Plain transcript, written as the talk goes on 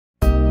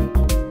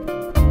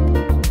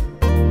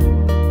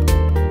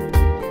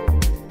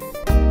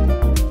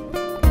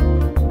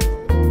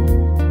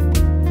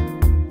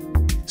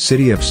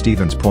City of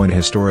Stevens Point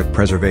Historic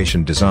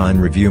Preservation Design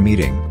Review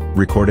Meeting,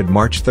 recorded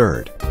March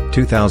 3,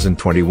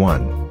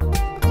 2021.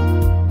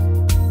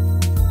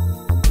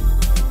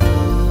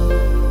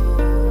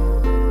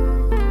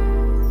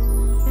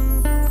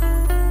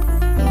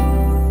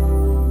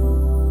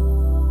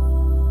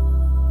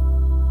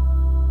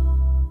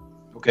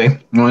 Okay,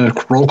 you want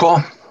a roll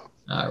call?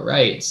 All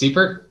right,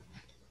 Seifert?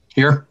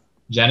 Here.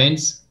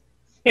 Jennings?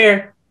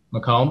 Here.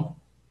 McComb?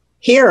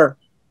 Here.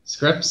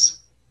 Scripps?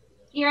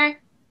 Here.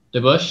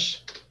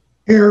 DeBush?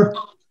 Here.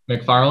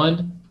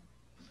 McFarland?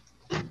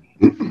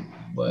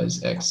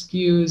 Was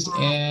excused,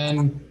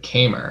 and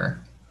Kamer?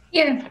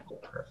 Here.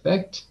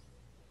 Perfect.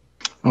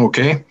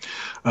 Okay.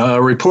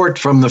 Report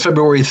from the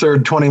February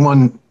 3rd,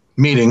 21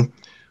 meeting.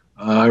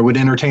 I would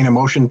entertain a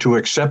motion to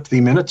accept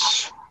the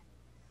minutes.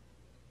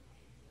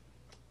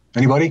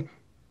 Anybody?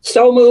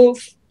 So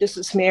move. This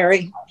is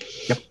Mary.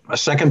 Yep. A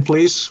second,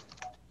 please.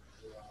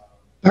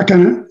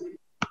 Second.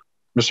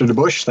 Mr.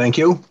 DeBush, thank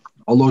you.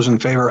 All those in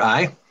favor,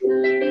 aye.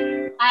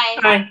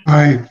 Aye.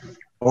 Aye.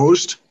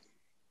 Opposed?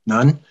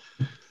 None.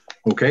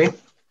 Okay.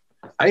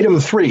 Item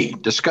 3,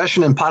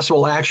 discussion and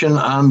possible action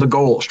on the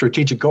goals,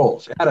 strategic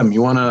goals. Adam,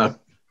 you want to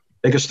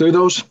take us through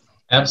those?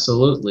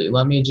 Absolutely.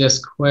 Let me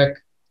just quick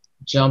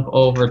jump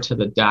over to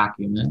the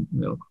document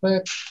real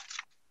quick.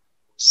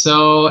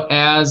 So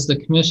as the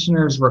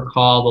commissioners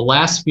recall, the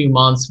last few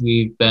months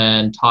we've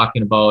been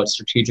talking about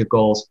strategic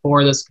goals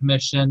for this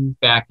commission.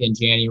 Back in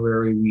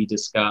January, we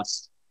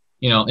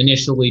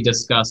initially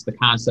discussed the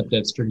concept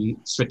of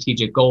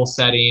strategic goal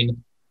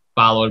setting,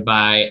 followed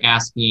by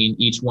asking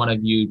each one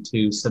of you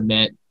to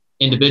submit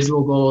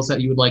individual goals that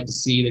you would like to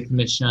see the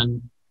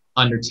commission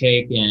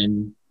undertake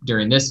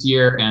during this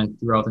year and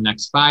throughout the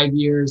next 5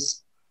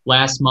 years.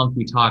 Last month,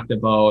 we talked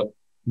about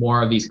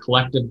more of these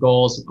collective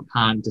goals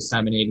upon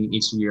disseminating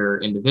each of your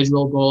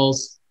individual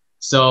goals.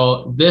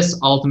 So this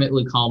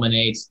ultimately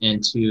culminates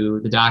into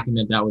the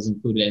document that was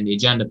included in the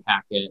agenda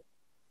packet,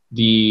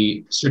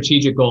 the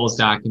strategic goals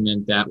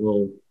document that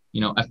will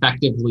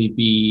effectively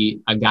be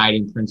a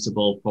guiding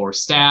principle for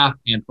staff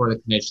and for the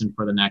commission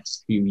for the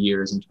next few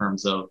years in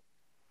terms of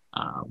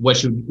what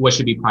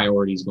should be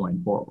priorities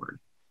going forward.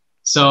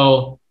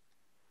 So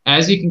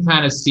as you can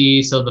kind of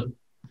see, so the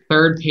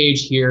third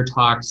page here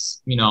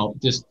talks about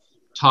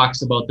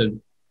the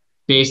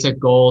basic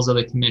goals of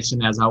the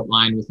commission as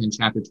outlined within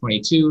Chapter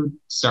 22,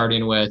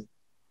 starting with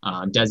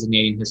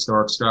designating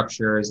historic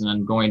structures and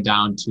then going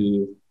down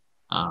to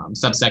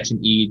subsection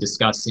E,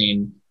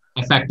 discussing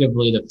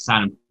effectively the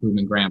facade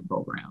improvement grant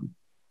program.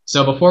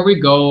 So before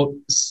we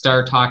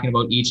start talking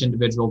about each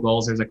individual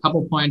goals, there's a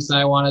couple points that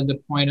I wanted to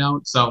point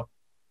out. So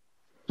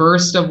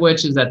first of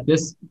which is that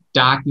this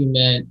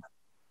document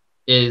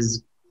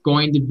is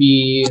going to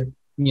be,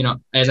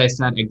 as I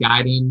said, a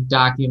guiding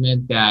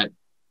document that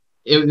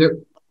it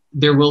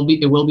will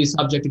be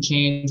subject to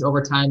change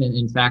over time. And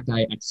in fact,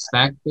 I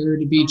expect there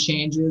to be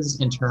changes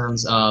in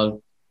terms of,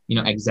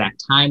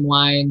 exact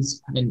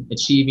timelines in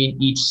achieving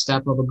each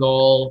step of a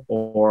goal,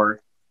 or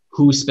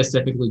who's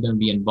specifically going to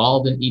be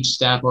involved in each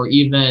step, or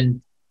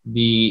even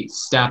the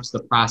steps, the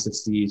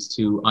processes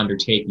to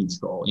undertake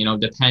each goal.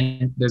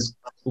 There's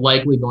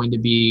likely going to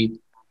be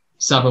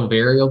several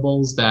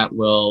variables that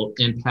will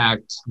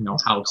impact,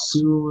 how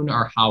soon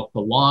or how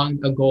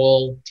prolonged a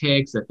goal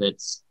takes, if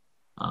it's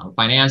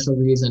financial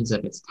reasons,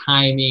 if it's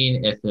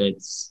timing, if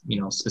it's,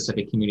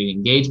 specific community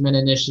engagement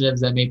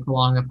initiatives that may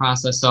prolong the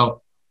process.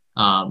 So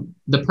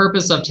the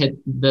purpose of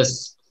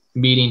this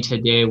meeting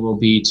today will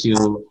be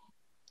to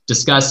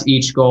discuss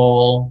each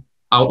goal,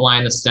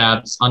 outline the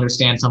steps,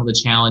 understand some of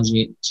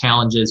the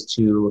challenges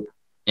to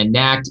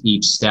enact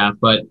each step,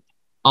 but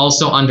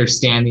also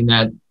understanding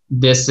that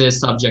this is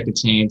subject to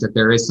change, that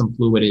there is some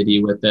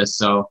fluidity with this.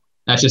 So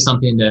that's just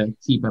something to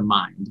keep in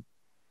mind.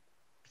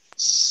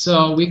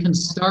 So we can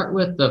start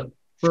with the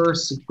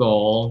first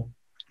goal.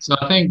 So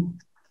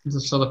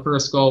the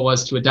first goal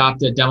was to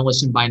adopt a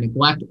demolition by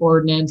neglect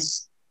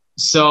ordinance.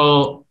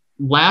 So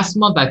last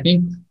month, I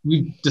think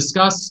we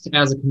discussed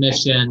as a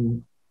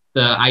commission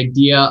the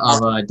idea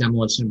of a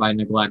demolition by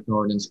neglect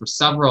ordinance for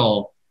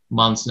several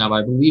months now.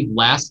 I believe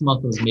last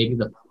month was maybe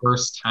the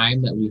first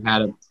time that we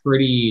had a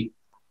pretty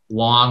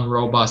long,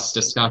 robust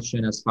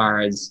discussion as far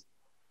as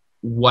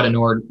what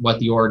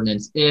the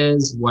ordinance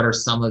is, what are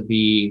some of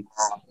the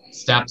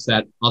steps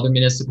that other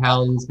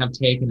municipalities have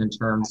taken in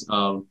terms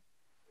of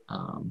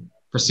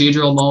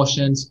procedural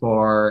motions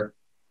for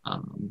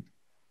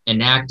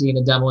enacting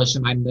a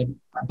demolition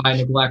by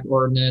neglect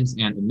ordinance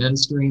and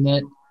administering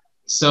it.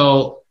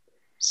 So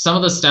some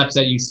of the steps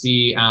that you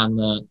see in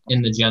the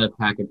agenda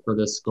packet for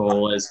this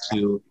goal is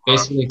to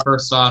basically,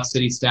 first off,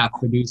 city staff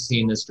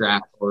producing this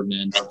draft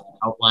ordinance,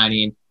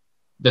 outlining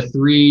the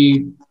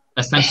 3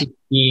 essential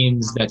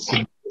themes that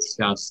should be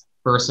discussed.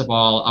 First of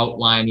all,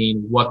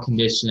 outlining what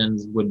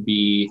conditions would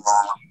be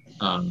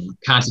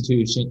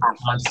constituting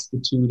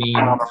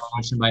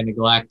demolition by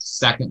neglect.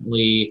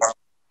 Secondly,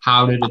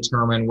 how to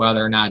determine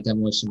whether or not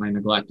demolition by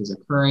neglect is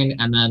occurring.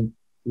 And then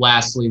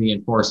lastly, the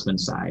enforcement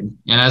side.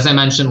 And as I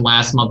mentioned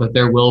last month, that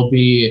there will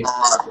be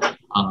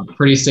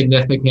pretty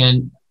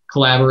significant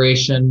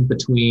collaboration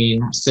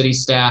between city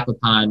staff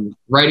upon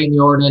writing the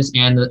ordinance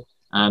and the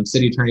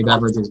city attorney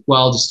Beveridge as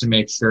well, just to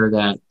make sure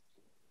that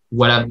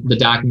whatever the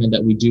document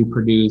that we do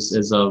produce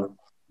is of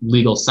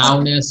legal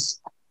soundness.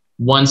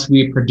 Once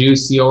we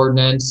produce the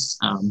ordinance,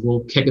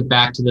 we'll kick it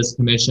back to this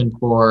commission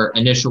for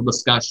initial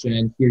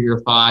discussion, hear your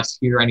thoughts,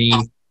 hear any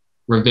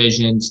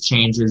revisions,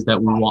 changes that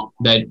we want,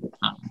 that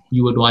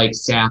you would like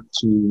staff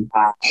to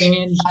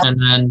change. And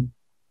then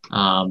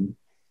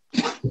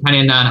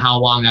depending on how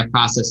long that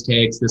process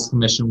takes, this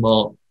commission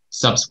will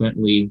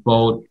subsequently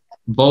vote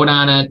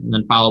on it, and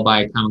then followed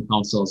by common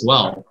council as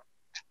well.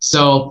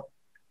 So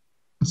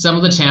some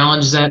of the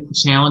challenges that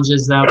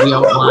we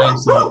outlined.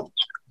 So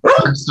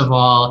first of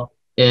all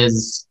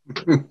is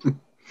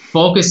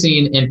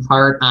focusing in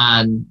part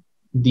on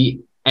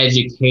the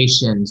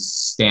education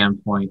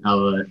standpoint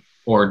of an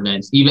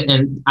ordinance.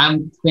 And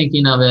I'm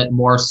thinking of it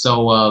more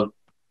so of,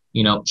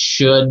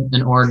 should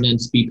an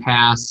ordinance be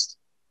passed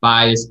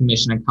by this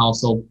commission and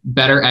council,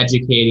 better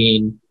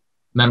educating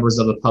members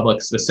of the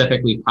public,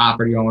 specifically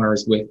property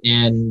owners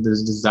within the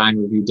design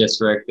review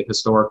district, the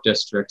historic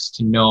districts,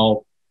 to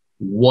know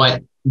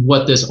what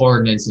this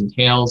ordinance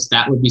entails.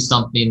 That would be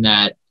something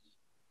that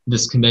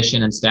this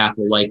commission and staff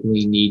will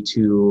likely need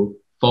to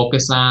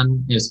focus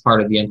on as part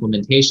of the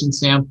implementation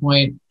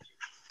standpoint.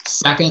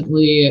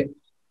 Secondly,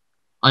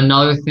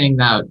 another thing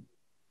that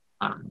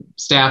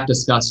staff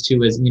discussed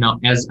too is,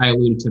 as I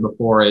alluded to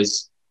before,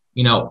 is,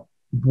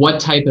 what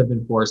type of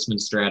enforcement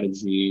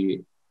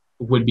strategy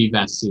would be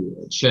best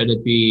suited? Should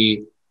it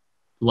be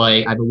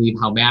like, I believe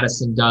how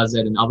Madison does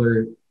it and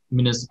other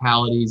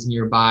municipalities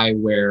nearby,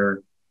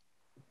 where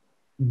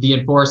the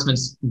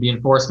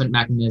enforcement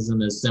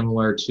mechanism is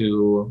similar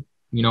to,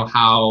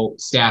 how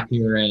staff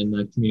here in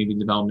the community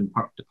development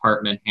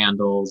department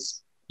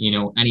handles,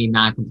 any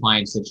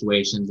non-compliance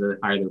situations,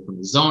 either from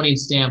a zoning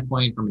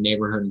standpoint, from a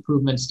neighborhood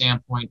improvement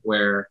standpoint,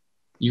 where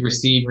you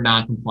receive your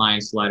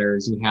non-compliance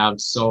letters, you have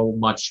so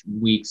much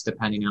weeks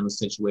depending on the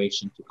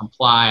situation to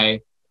comply,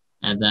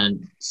 and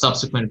then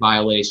subsequent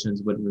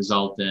violations would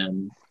result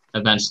in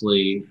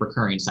eventually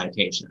recurring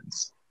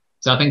citations.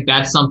 So I think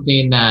that's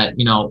something that,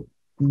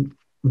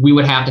 we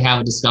would have to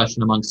have a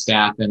discussion among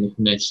staff and the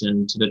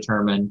commission to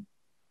determine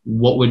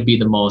what would be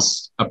the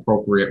most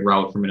appropriate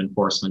route from an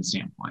enforcement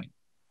standpoint.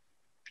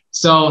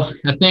 So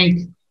I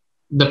think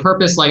the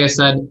purpose, like I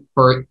said,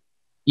 for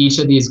each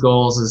of these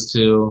goals is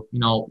to,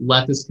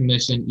 let this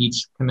commission,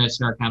 each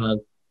commissioner kind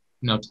of,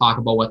 talk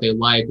about what they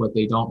like, what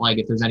they don't like.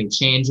 If there's any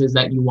changes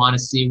that you want to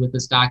see with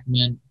this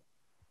document,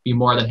 be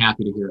more than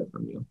happy to hear it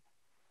from you.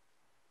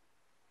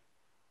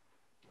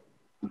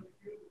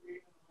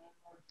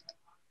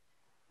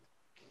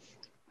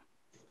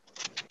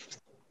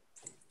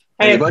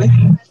 Anybody?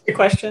 A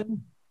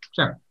question.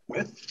 Sure.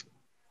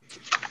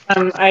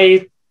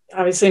 I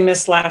obviously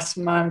missed last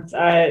month,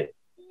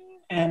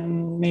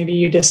 and maybe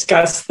you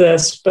discussed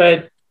this,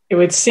 but it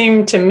would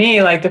seem to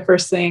me like the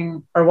first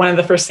thing, or one of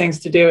the first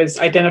things to do, is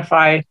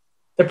identify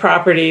the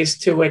properties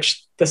to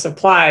which this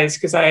applies,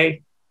 because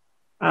I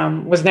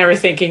was never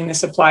thinking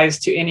this applies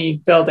to any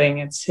building.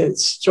 It's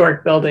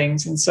historic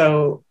buildings. And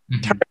so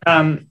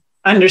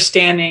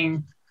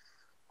understanding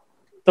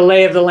the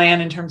lay of the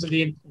land in terms of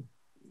the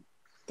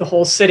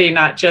whole city,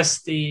 not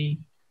just the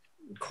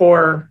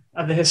core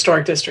of the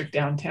historic district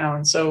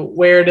downtown. So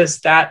where does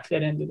that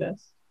fit into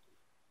this?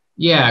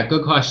 Yeah,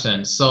 good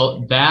question.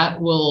 So that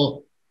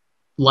will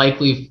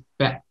likely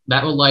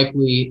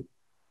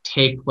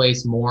take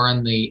place more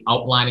in the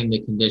outlining the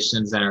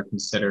conditions that are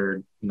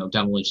considered,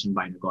 demolition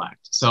by neglect.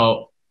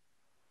 So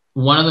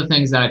one of the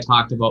things that I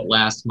talked about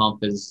last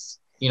month is,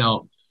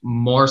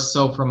 more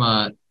so from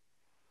a,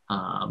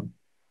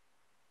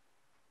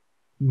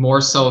 more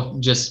so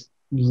just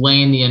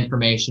laying the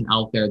information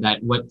out there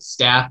that what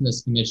staff in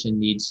this commission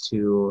needs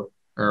to,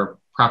 or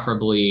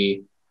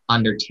preferably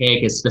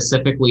undertake, is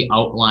specifically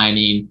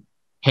outlining,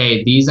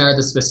 hey, these are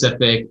the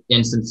specific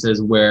instances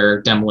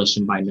where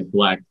demolition by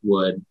neglect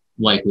would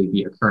likely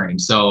be occurring.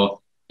 So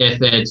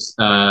if it's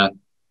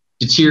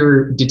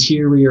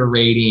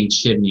deteriorating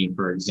chimney,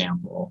 for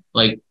example,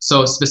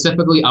 so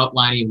specifically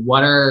outlining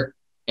what are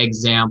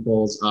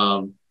examples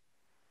of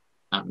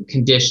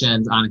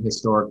conditions on a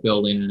historic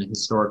building and a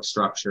historic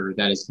structure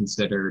that is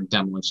considered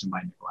demolition by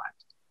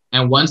neglect.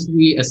 And once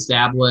we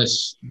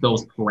establish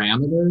those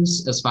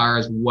parameters as far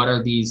as what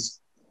are these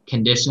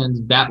conditions,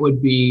 that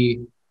would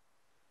be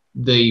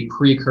the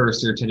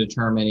precursor to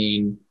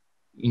determining,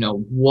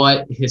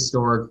 what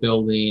historic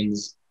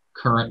buildings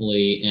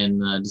currently in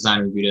the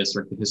design review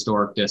district, the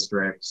historic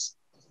districts,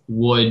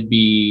 would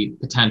be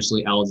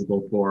potentially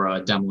eligible for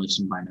a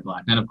demolition by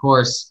neglect. And of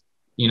course,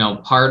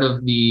 part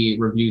of the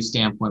review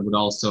standpoint would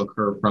also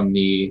occur from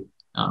the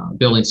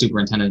building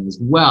superintendent as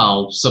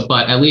well. So,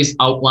 but at least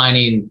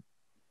outlining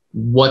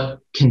what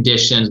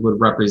conditions would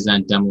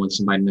represent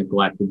demolition by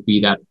neglect would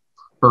be that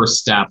first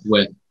step,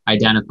 with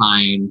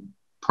identifying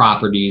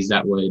properties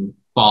that would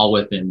fall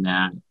within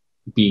that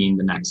being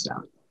the next step.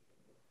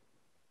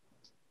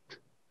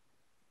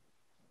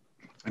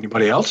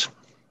 Anybody else?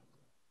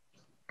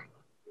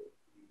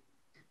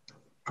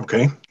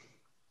 Okay.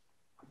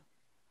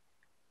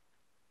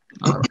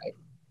 All right.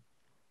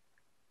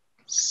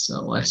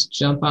 So let's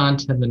jump on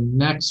to the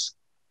next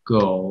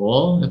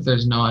goal, if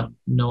there's no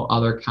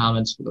other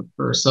comments for the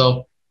first.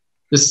 So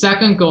the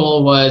second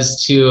goal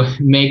was to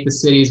make the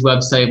city's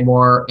website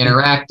more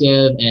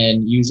interactive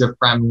and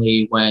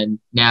user-friendly when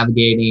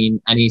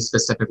navigating any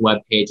specific web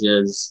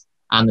pages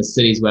on the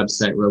city's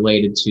website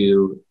related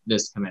to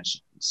this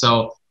commission.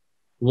 So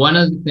one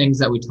of the things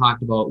that we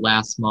talked about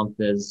last month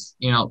is,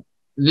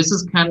 this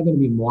is kind of going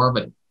to be more of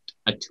a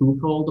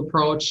twofold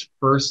approach.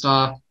 First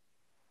off,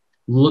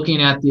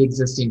 looking at the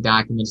existing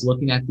documents,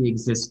 looking at the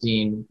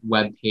existing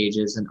web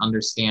pages and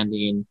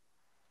understanding,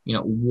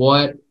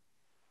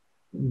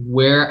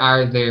 where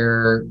are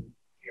there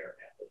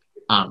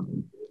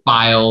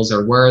files,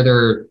 or where are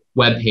there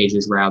web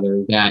pages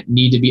rather that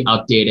need to be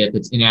updated if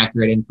it's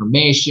inaccurate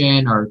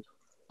information or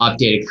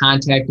updated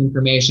contact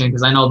information.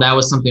 Because I know that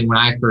was something when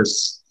I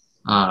first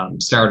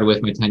started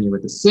with my tenure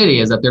with the city,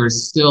 is that there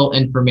was still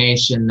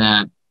information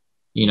that,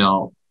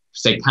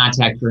 say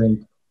contact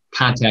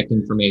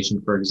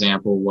information, for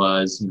example,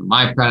 was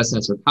my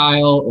predecessor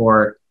Kyle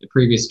or the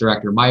previous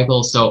director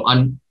Michael. So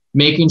on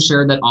making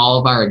sure that all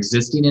of our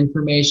existing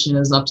information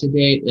is up to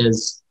date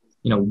is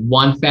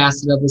one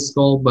facet of this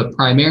goal, but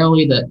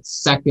primarily the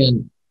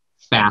second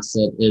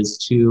facet is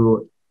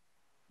to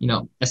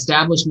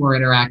establish more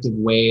interactive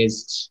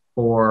ways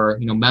for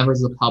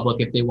members of the public,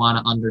 if they want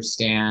to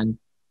understand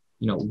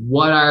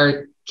what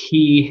are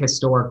key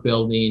historic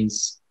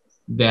buildings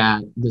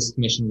that this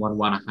commission would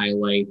want to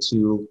highlight,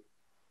 to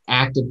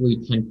actively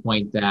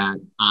pinpoint that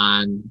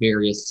on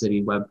various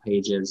city web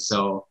pages.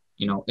 So,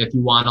 if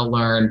you want to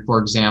learn, for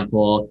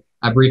example,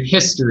 a brief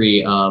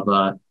history of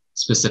a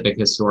specific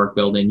historic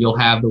building, you'll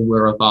have the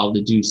wherewithal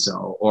to do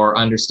so, or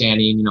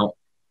understanding,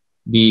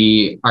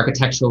 the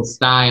architectural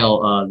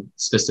style of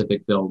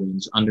specific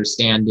buildings,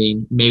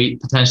 understanding, maybe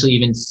potentially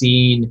even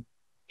seeing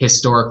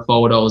historic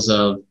photos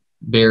of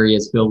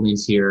various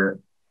buildings here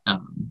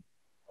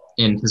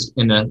in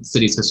the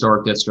city's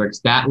historic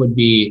districts. That would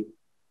be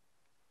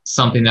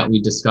something that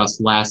we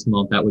discussed last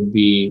month. That would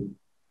be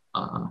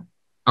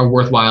a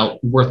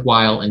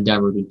worthwhile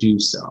endeavor to do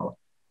so.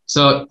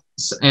 So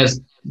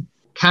as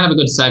kind of a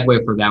good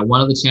segue for that,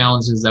 one of the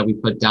challenges that we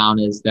put down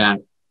is that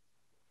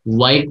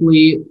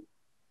likely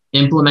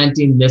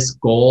implementing this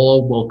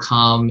goal will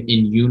come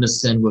in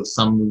unison with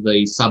some of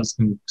the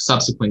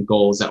subsequent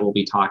goals that we'll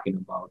be talking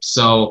about.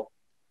 So,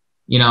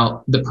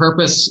 the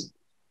purpose,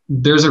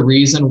 there's a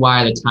reason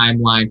why the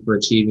timeline for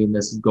achieving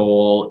this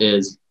goal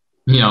is,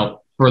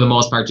 for the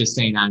most part, just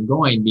saying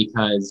ongoing,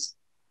 because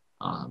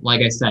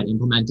like I said,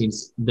 implementing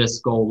this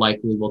goal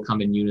likely will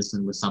come in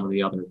unison with some of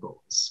the other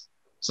goals.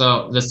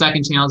 So the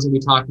second challenge that we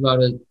talked about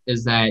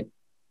is that,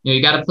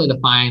 you got to play the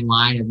fine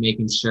line of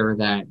making sure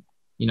that,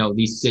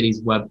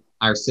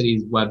 our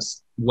city's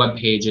web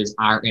pages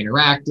are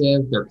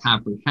interactive, they're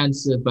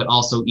comprehensive, but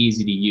also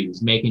easy to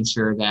use, making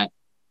sure that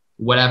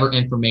whatever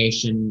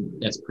information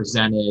that's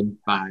presented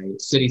by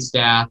city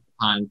staff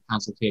on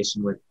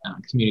consultation with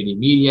community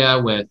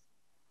media, with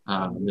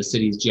the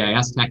city's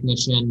GIS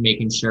technician,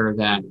 making sure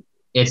that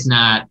it's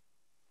not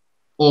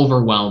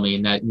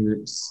overwhelming, that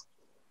you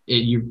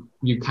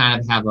kind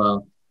of have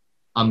a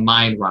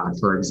mind rot,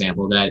 for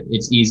example, that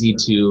it's easy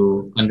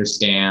to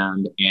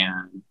understand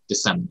and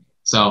disseminate.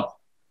 So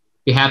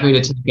be happy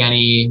to take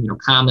any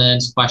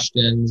comments,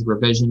 questions,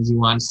 revisions you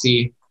want to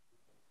see.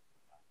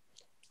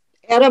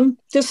 Adam,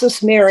 this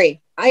is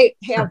Mary. I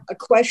have a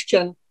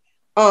question.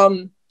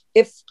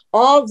 If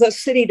all the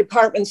city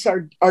departments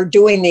are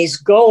doing these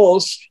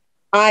goals,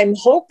 I'm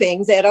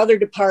hoping that other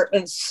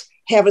departments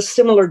have a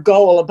similar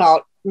goal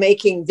about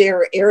making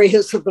their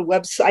areas of the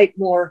website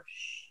more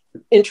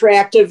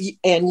interactive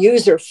and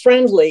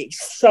user-friendly.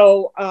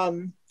 So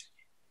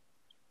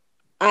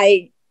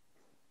I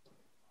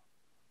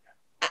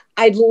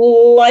would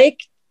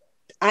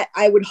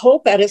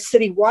hope at a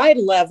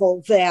citywide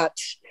level that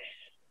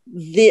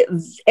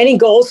any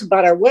goals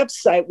about our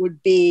website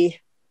would be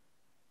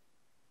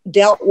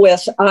dealt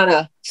with on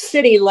a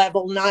city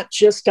level, not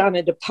just on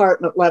a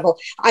department level.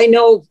 I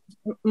know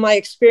my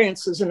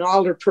experience as an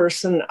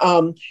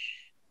alderperson,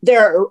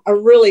 there are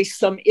really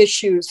some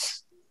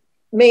issues,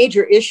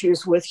 major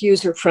issues with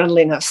user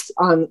friendliness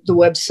on the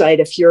website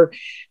if you're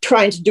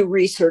trying to do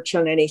research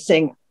on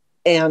anything.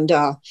 And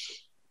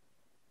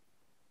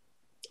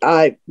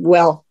I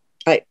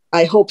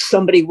hope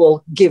somebody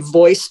will give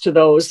voice to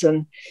those,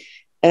 and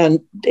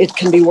it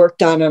can be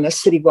worked on a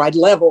citywide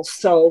level.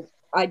 So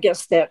I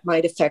guess that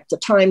might affect the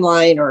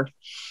timeline or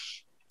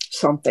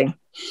something.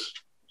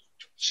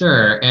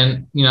 Sure.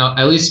 And,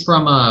 at least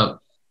from a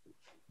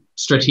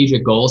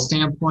strategic goal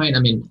standpoint,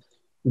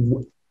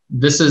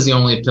 this is the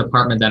only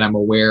department that I'm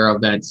aware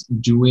of that's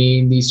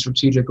doing these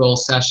strategic goal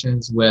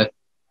sessions with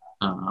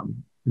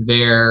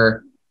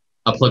their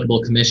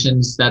applicable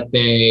commissions that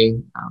they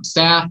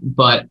staff.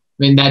 But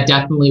that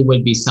definitely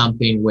would be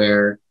something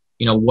where,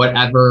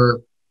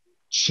 whatever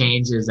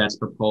changes that's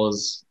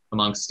proposed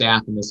among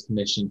staff in this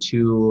commission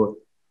to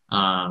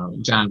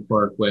John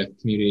Quirk with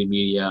community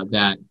media,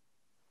 that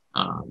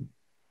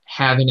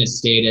having it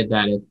stated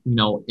that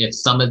if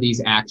some of these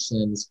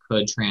actions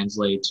could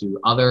translate to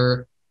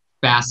other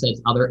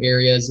facets, other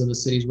areas of the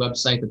city's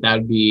website, that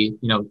would be,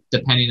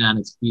 depending on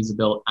its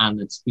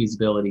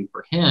feasibility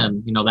for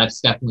him,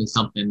 that's definitely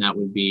something that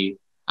would be,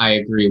 I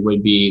agree,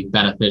 would be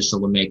beneficial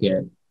to make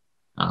it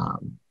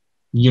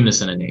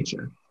unison in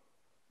nature.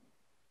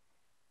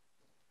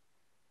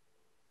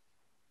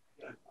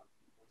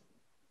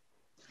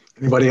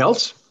 Anybody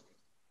else?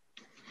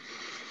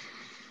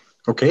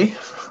 Okay.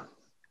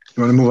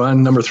 You want to move on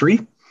to number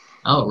 3?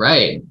 All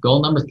right.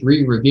 Goal number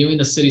 3, reviewing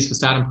the city's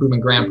facade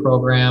improvement grant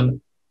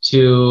program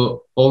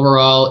to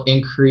overall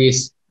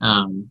increase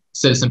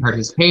citizen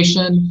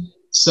participation.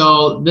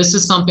 So this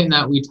is something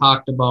that we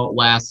talked about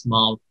last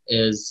month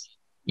is,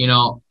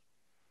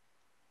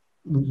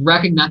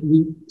 recognize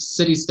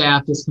city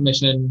staff, this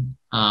commission,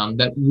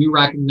 that we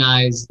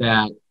recognize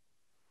that,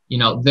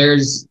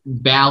 there's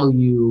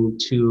value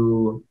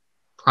to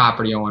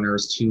property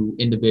owners, to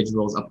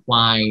individuals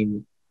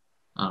applying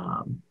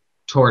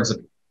towards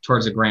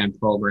a grant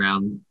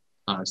program,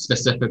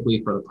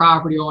 specifically for the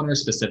property owner,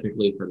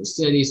 specifically for the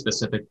city,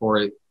 specific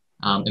for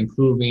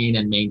improving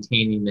and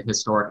maintaining the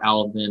historic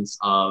elements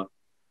of,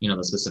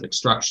 the specific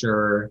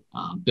structure,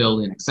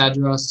 building,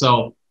 etc.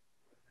 So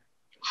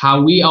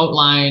how we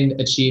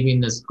outlined achieving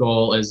this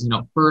goal is,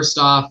 first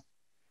off,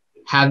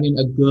 having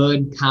a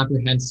good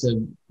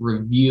comprehensive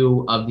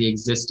review of the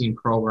existing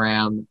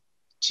program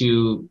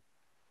to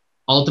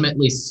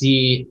ultimately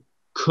see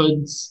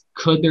could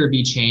there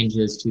be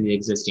changes to the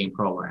existing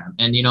program.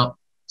 And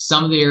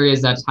some of the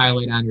areas that's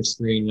highlighted on your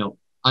screen,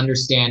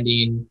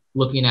 understanding,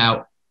 looking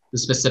at the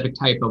specific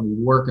type of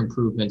work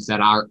improvements that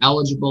are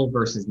eligible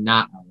versus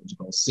not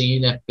eligible,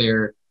 seeing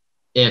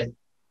if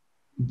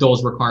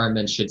those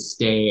requirements should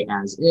stay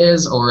as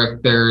is, or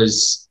if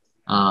there's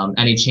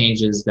any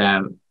changes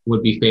that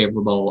would be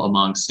favorable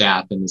among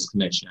staff in this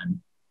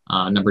commission.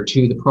 Number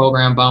 2, the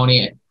program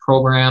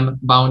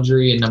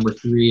boundary, and number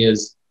 3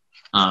 is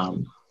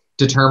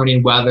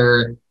determining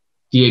whether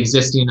the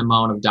existing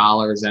amount of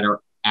dollars that are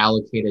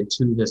allocated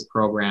to this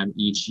program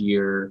each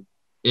year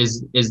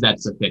is that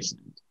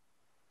sufficient.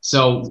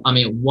 So,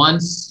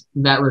 once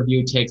that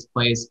review takes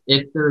place,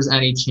 if there's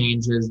any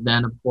changes,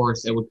 then of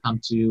course it would come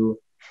to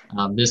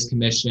this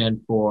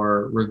commission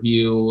for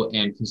review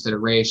and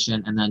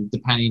consideration. And then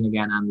depending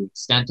again on the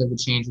extent of the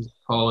changes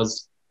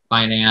proposed,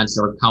 finance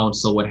or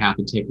council would have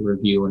to take a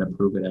review and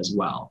approve it as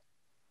well.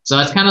 So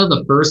that's kind of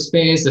the first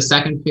phase. The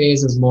second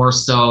phase is more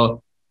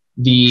so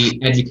the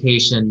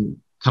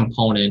education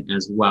component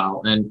as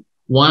well. And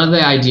one of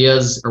the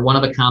ideas or one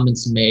of the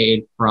comments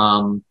made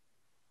from,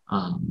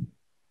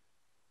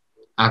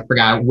 I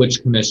forgot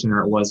which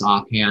commissioner it was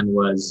offhand,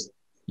 was,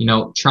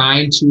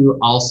 trying to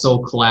also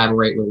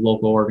collaborate with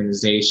local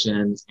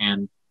organizations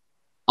and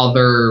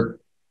other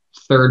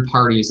third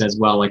parties as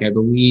well. Like I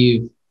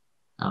believe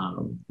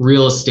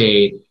real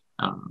estate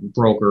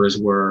brokers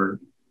were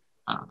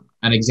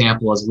an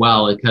example as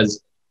well,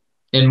 because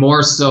and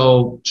more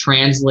so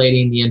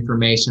translating the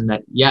information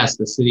that, yes,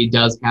 the city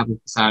does have a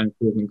facade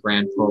improvement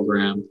grant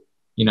program.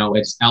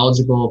 It's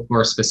eligible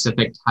for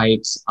specific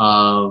types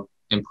of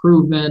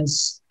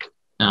improvements,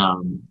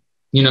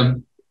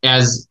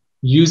 as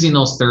using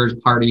those third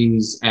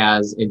parties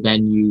as a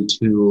venue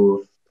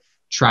to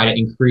try to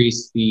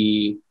increase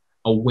the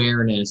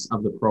awareness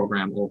of the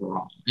program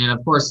overall. And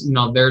of course,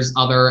 there's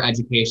other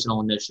educational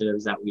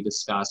initiatives that we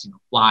discussed,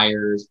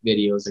 flyers,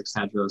 videos,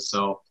 etc.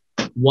 So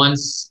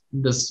once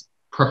this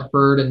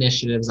preferred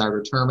initiatives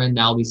are determined,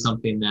 that'll be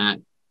something that,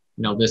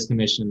 this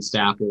commission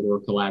staff will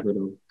work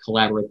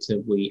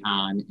collaboratively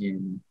on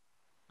in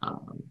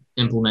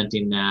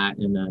implementing that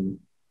and then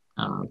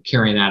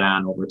carrying that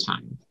on over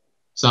time.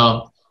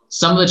 So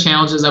some of the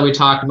challenges that we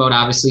talked about,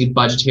 obviously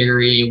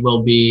budgetary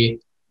will be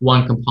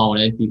one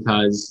component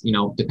because,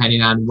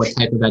 depending on what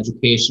type of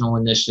educational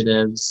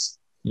initiatives,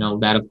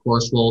 that of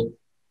course will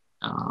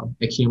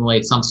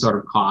accumulate some sort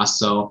of cost.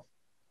 So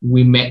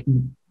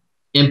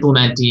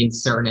implementing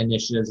certain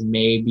initiatives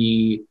may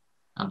be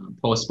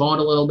postponed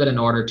a little bit in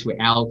order to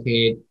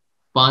allocate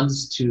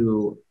funds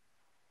to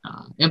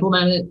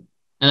implement it.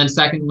 And then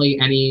secondly,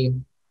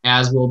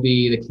 as will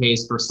be the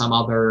case for some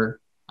other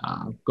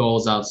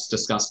goals I'll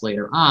discuss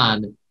later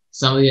on,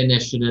 some of the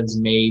initiatives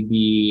may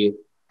be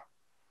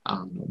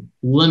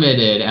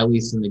limited, at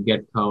least in the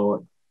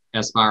get-go,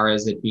 as far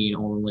as it being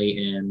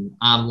only in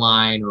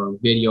online or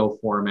video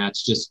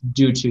formats, just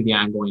due to the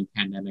ongoing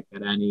pandemic,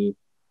 that any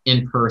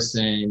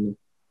in-person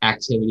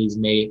activities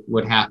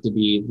would have to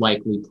be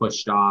likely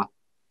pushed off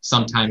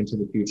sometime into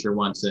the future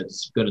once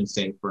it's good and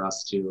safe for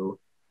us to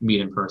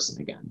meet in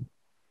person again.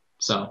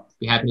 So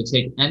be happy to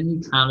take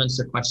any comments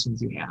or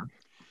questions you have.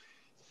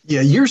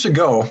 Yeah, years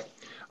ago,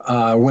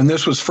 when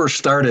this was first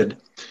started,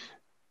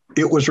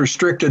 it was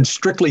restricted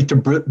strictly to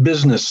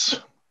business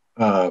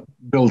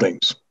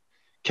buildings.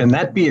 Can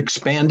that be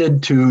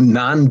expanded to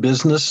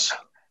non-business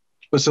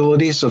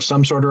facilities of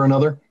some sort or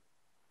another?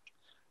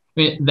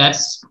 I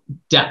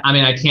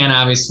can't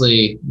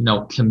obviously,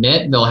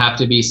 commit. There'll have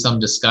to be some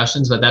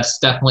discussions, but that's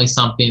definitely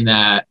something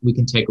that we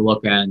can take a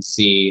look at and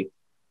see,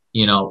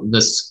 you know,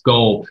 the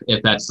scope,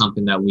 if that's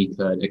something that we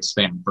could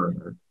expand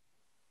further.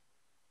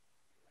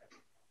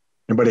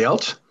 Anybody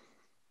else?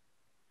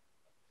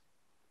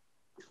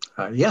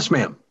 Yes,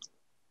 ma'am.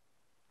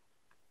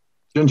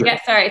 Ginger. Yeah,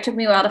 sorry, it took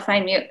me a while to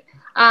find mute.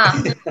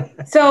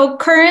 So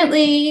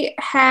currently,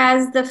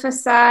 has the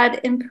facade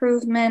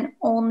improvement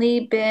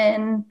only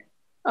been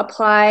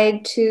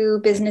applied to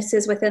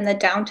businesses within the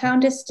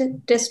downtown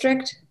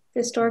historic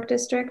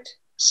district?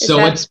 So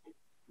it's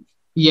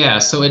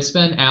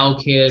been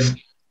allocated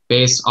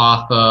based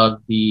off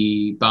of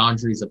the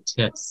boundaries of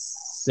TIF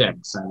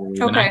 6, I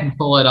believe. Okay. And I can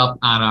pull it up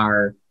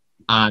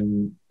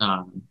on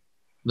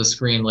the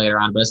screen later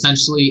on, but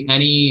essentially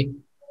any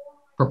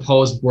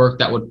proposed work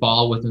that would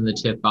fall within the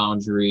TIF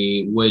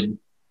boundary would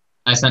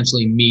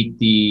essentially meet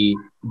the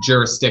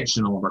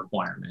jurisdictional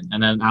requirement.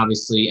 And then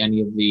obviously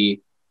any of the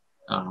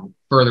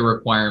further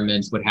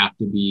requirements would have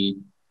to be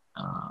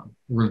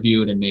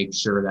reviewed and make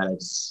sure that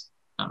it's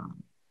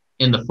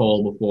in the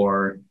fold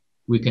before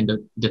we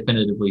can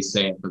definitively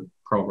say if a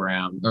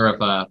program or if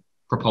a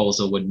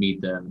proposal would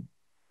meet the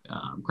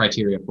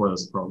criteria for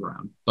this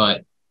program.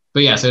 But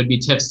yeah, so it'd be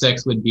TIF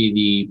 6 would be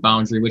the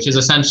boundary, which is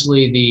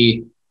essentially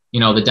the, you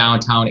know, the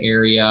downtown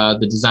area,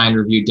 the design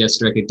review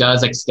district. It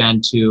does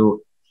extend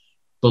to,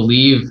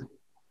 believe,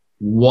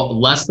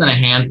 less than a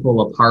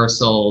handful of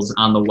parcels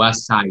on the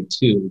west side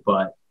too,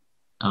 but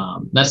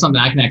that's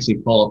something I can actually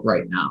pull up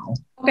right now.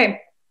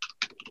 Okay.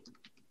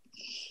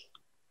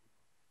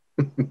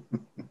 So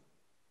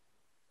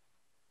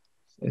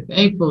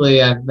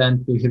thankfully, I've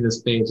been through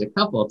this page a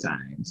couple of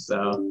times,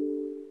 so.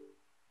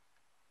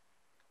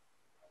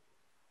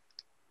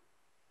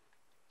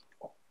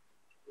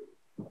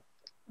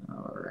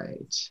 All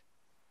right.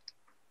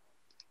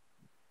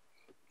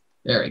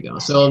 There we go.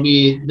 So it'll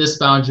be this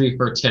boundary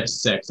for TIF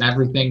 6.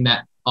 Everything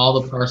that,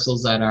 all the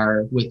parcels that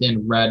are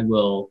within red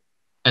will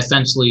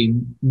essentially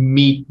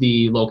meet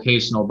the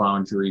locational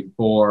boundary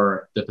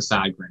for the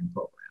facade grant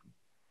program.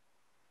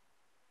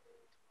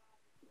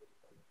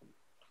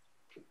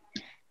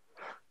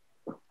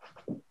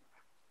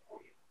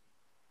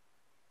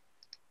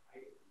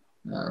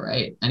 All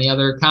right. Any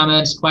other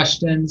comments,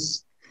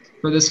 questions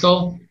for this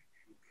goal?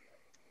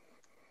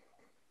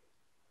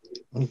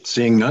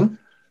 Seeing none.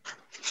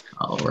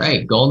 All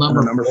right, goal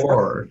number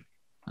 4.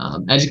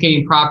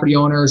 Educating property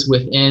owners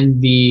within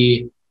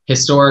the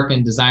historic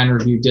and design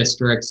review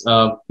districts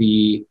of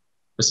the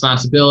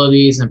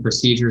responsibilities and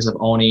procedures of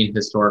owning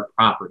historic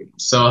property.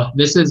 So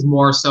this is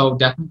more so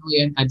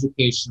definitely an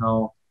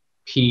educational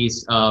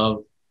piece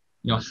of,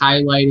 you know,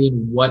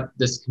 highlighting what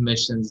this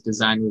commission's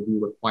design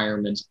review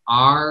requirements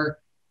are,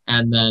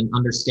 and then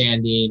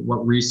understanding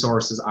what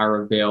resources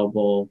are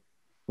available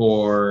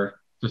for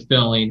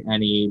fulfilling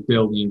any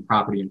building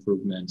property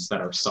improvements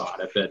that are sought.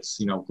 If it's,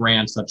 you know,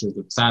 grants such as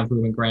the facade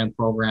improvement grant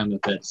program,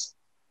 if it's,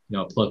 you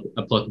know,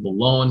 applicable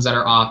loans that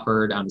are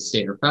offered on the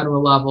state or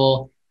federal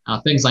level,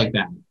 things like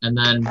that. And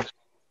then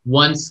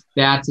once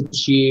that's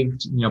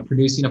achieved, you know,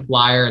 producing a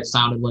flyer, it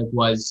sounded like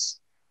was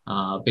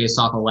based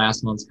off of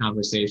last month's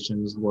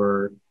conversations,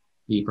 were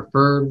the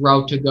preferred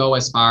route to go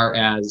as far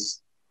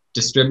as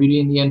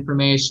distributing the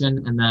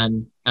information. And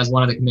then, as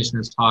one of the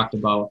commissioners talked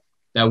about,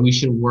 that we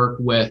should work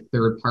with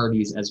third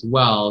parties as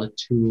well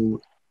to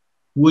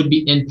would be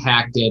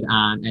impacted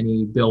on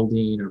any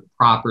building or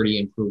property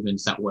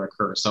improvements that would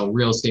occur. So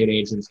real estate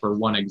agents for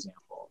one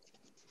example.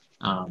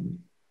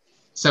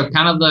 So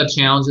kind of the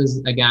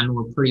challenges, again,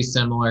 were pretty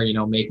similar, you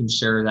know, making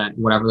sure that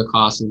whatever the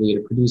cost will be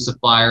to produce a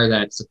flyer,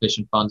 that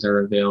sufficient funds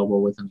are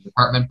available within the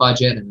department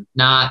budget, and if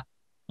not,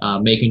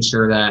 making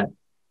sure that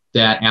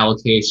that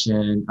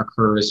allocation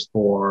occurs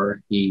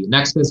for the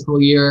next fiscal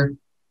year.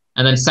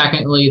 And then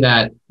secondly,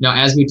 that, you know,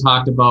 as we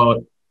talked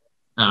about,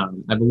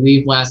 I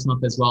believe last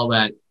month as well,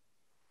 that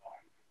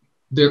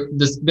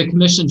the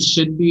commission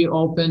should be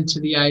open to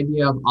the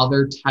idea of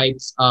other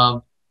types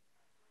of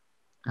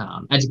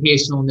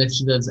educational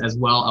initiatives as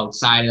well,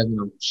 outside of, you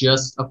know,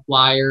 just a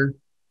flyer.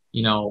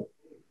 You know,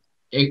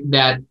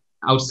 that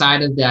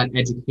outside of that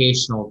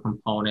educational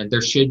component,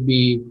 there should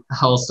be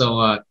also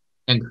a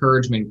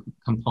encouragement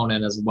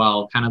component as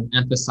well, kind of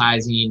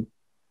emphasizing,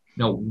 you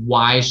know,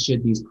 why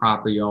should these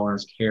property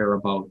owners care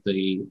about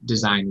the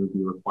design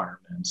review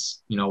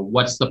requirements? You know,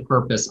 what's the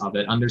purpose of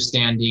it?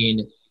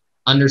 Understanding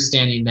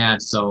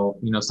that. So,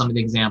 you know, some of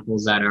the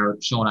examples that are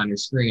shown on your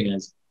screen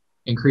is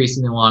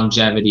increasing the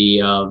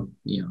longevity of,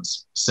 you know,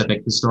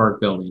 specific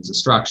historic buildings or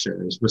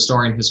structures,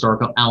 restoring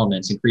historical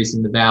elements,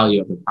 increasing the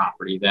value of the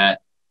property,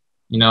 that,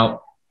 you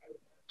know,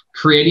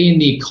 creating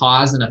the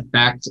cause and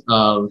effect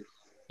of,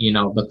 you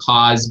know, the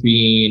cause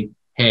being,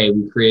 hey,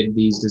 we created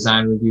these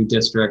design review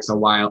districts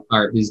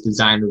these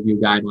design review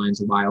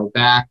guidelines a while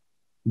back.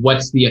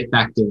 What's the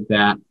effect of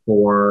that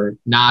for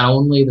not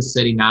only the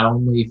city, not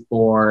only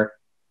for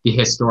the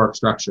historic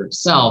structure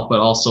itself, but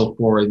also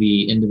for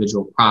the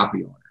individual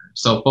property owner?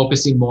 So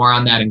focusing more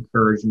on that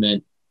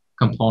encouragement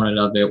component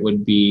of it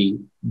would be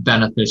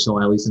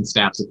beneficial, at least in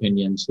staff's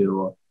opinion,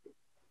 to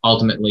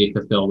ultimately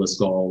fulfill this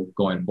goal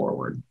going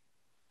forward.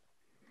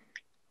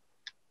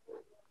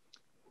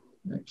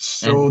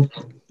 So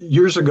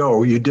years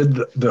ago, you did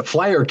the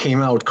flyer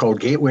came out called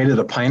Gateway to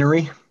the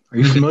Pinery. Are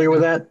you familiar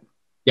with that?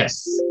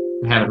 Yes,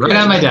 I have it right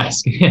on my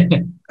desk.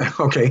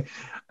 Okay.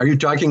 Are you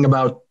talking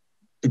about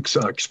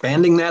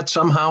expanding that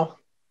somehow?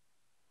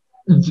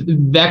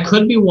 That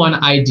could be one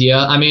idea.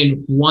 I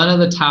mean, one of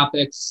the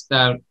topics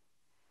that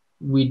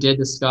we did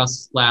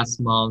discuss last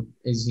month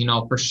is,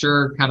 for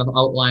sure kind of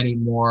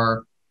outlining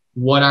more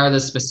what are the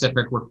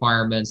specific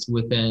requirements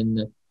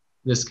within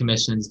this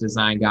commission's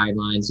design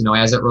guidelines,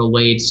 as it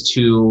relates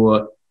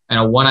to,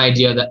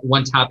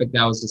 one topic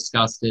that was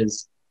discussed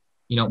is,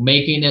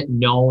 making it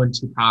known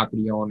to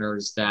property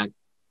owners that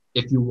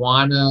if you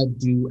want to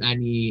do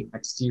any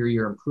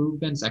exterior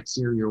improvements,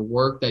 exterior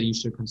work, that you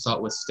should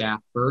consult with staff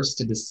first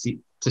to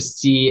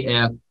see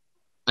if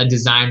a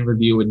design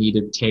review would need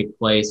to take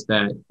place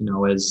that,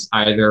 is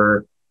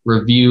either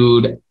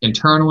reviewed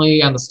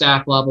internally on the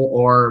staff level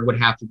or would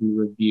have to be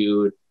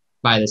reviewed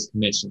by this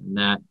commission. And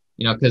that,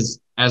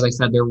 because as I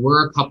said, there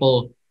were a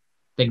couple,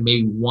 I think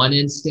maybe one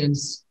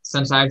instance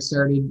since I've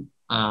started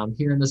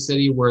here in the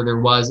city where there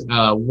was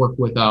work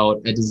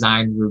without a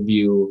design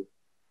review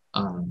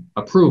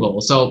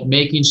approval. So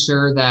making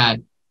sure that,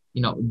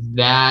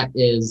 that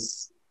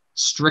is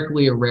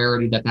strictly a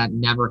rarity, that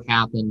never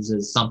happens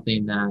is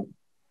something that,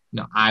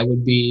 I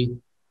would be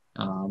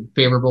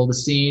favorable to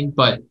seeing.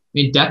 But I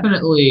mean,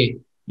 definitely,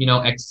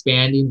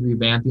 expanding,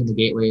 revamping the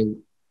gateway,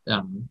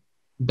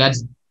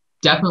 that's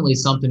definitely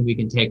something we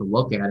can take a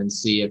look at and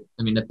see if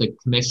the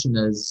commission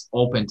is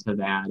open to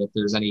that, if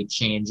there's any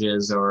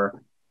changes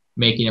or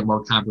making it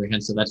more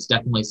comprehensive. That's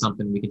definitely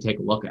something we can take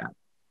a look at.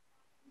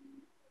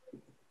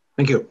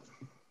 Thank you.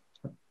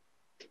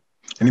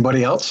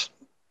 Anybody else?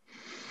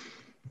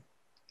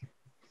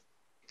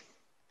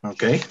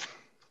 Okay.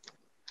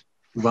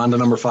 Move on to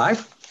number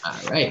 5.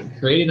 All right.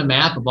 Creating a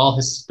map of all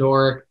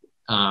historic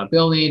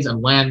buildings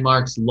and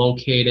landmarks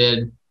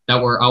located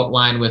that were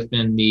outlined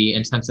within the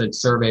intensive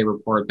survey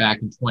report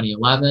back in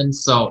 2011.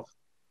 So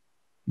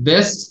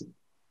this,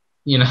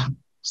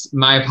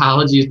 my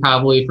apologies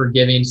probably for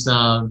giving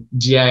some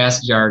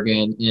GIS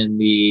jargon in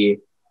the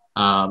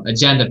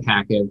agenda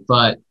packet,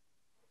 but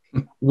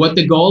what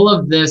the goal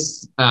of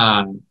this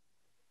what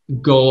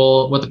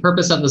the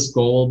purpose of this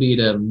goal will be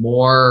to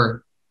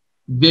more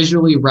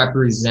visually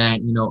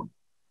represent,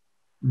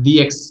 the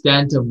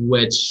extent of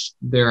which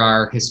there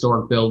are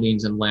historic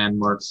buildings and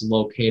landmarks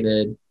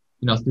located,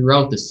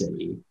 throughout the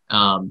city,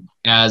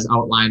 as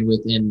outlined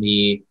within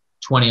the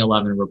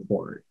 2011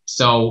 report.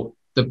 So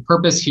the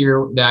purpose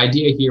here, the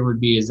idea here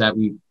would be is that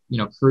we,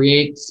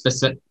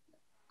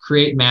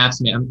 create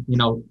maps.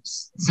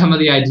 Some of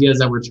the ideas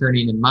that were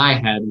turning in my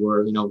head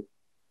were,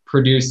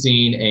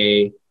 producing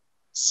a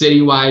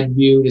citywide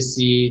view to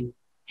see,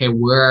 hey,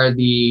 where are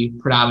the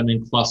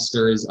predominant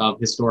clusters of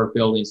historic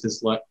buildings,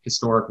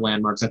 historic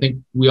landmarks? I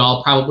think we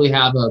all probably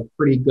have a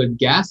pretty good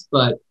guess,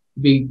 but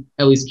be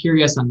at least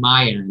curious on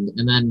my end.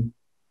 And then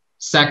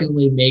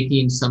secondly,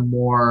 making some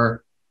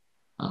more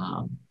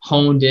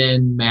honed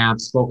in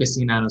maps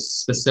focusing on a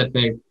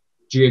specific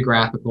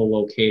geographical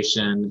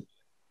location.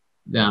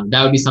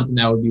 That would be something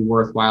that would be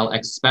worthwhile,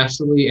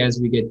 especially as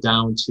we get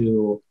down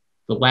to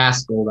the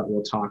last goal that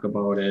we'll talk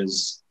about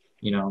is,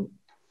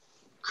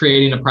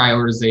 creating a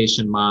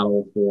prioritization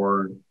model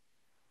for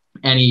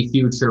any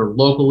future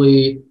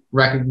locally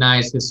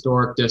recognized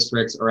historic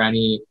districts or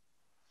any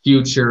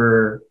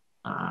future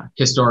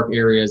historic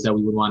areas that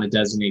we would want to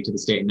designate to the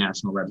State and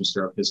National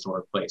Register of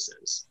Historic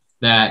Places.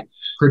 That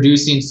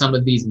producing some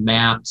of these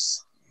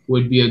maps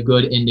would be a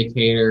good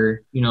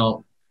indicator,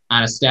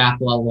 on a staff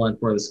level and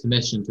for this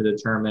commission to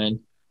determine,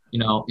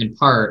 in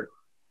part,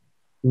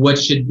 what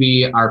should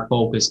be our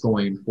focus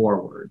going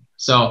forward.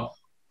 So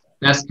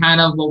that's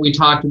kind of what we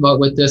talked about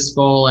with this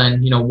goal.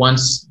 And,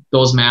 once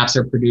those maps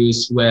are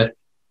produced with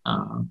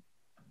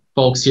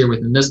folks here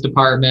within this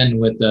department,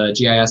 with the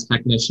GIS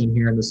technician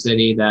here in the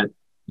city, that,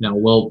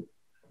 we'll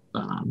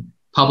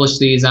publish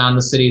these on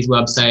the city's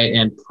website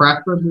and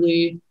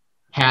preferably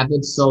have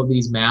it so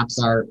these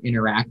maps are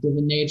interactive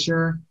in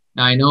nature.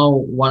 Now, I know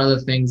one of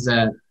the things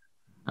that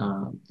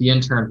the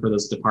intern for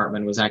this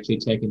department was actually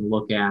taking a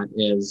look at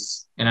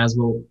is, and as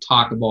we'll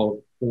talk about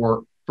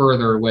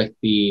further with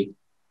the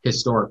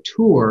historic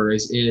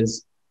tours,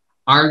 is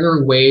are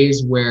there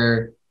ways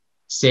where,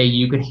 say,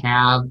 you could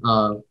have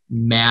a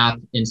map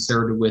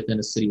inserted within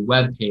a city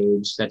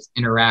webpage that's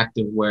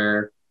interactive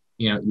where,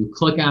 you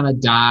click on a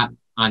dot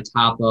on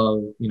top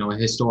of, a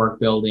historic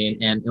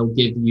building and it'll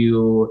give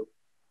you,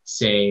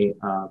 say,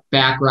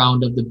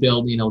 background of the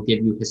building. It'll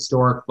give you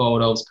historic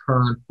photos,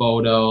 current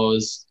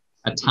photos,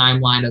 a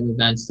timeline of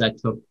events that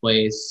took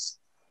place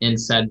in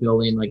said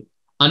building, like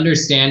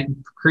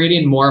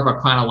creating more of a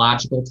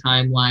chronological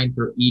timeline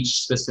for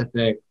each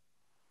specific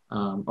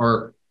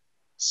or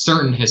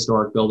certain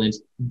historic buildings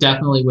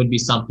definitely would be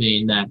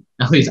something that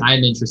at least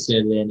I'm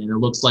interested in. And it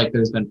looks like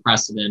there's been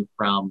precedent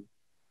from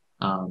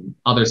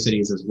other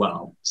cities as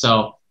well.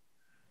 So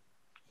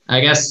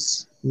I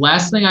guess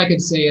last thing I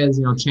could say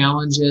is,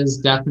 challenges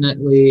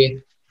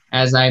definitely,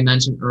 as I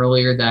mentioned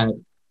earlier, that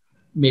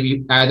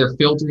maybe either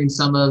filtering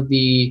some of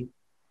the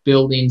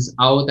buildings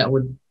out that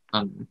would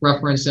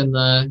reference in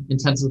the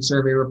intensive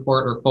survey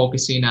report, or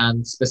focusing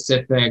on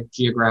specific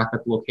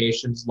geographic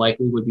locations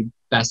likely would be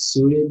best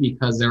suited,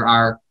 because there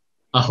are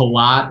a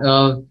lot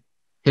of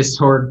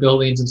historic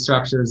buildings and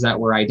structures that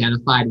were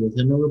identified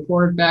within the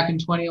report back in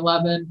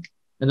 2011.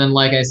 And then,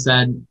 like I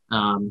said,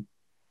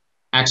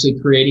 actually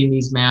creating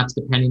these maps,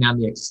 depending on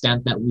the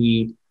extent that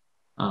we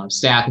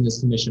staff in this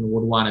commission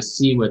would want to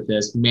see with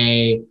this,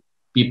 may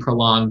be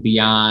prolonged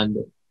beyond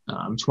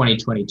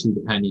 2022,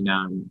 depending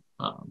on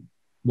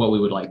what we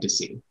would like to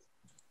see.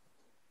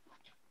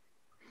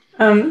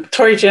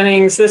 Tori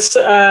Jennings, this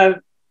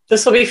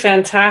will be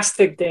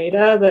fantastic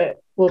data that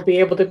will be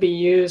able to be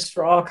used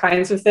for all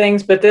kinds of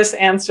things, but this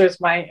answers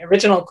my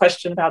original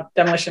question about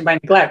demolition by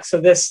neglect. So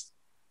this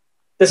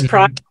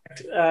project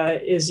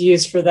is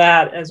used for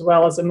that, as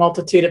well as a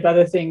multitude of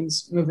other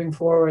things moving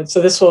forward.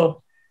 So this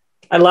will,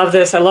 I love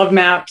this. I love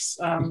maps,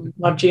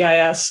 love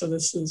GIS. So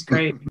this is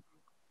great.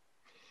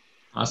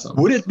 Awesome.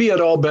 Would it be at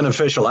all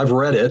beneficial? I've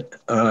read it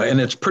and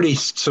it's pretty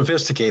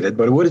sophisticated,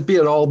 but would it be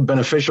at all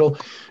beneficial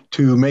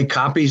to make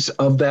copies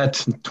of that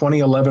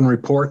 2011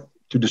 report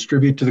to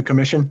distribute to the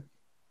commission?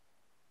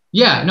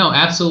 Yeah, no,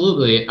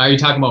 absolutely. Are you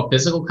talking about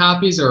physical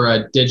copies or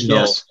a digital?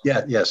 Yes.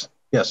 Yeah. Yes.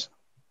 Yes.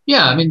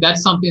 Yeah. I mean,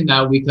 that's something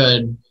that we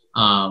could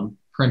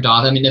print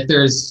off. I mean,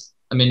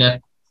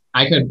 if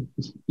I could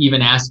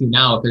even ask you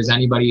now, if there's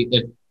anybody,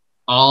 if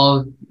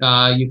all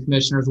you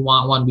commissioners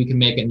want one, we can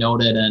make it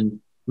noted and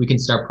we can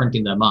start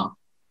printing them up.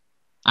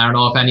 I don't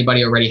know if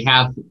anybody already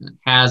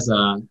has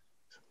a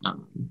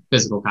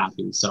physical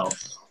copy. So,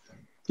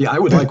 yeah, I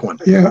would like one.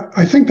 Yeah,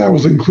 I think that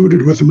was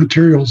included with the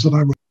materials that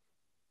I would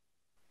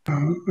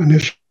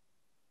initially.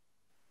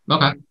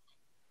 Okay.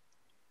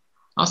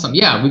 Awesome.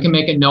 Yeah, we can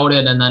make it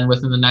noted, and then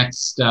within the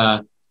next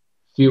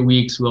few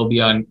weeks, we'll be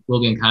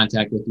in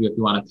contact with you if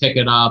you want to pick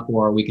it up,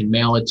 or we can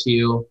mail it to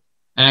you.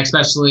 And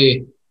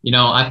especially,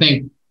 I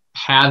think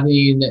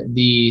having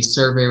the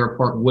survey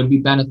report would be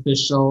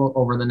beneficial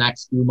over the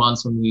next few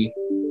months when we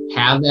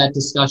have that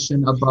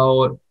discussion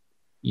about,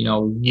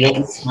 what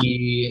would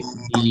be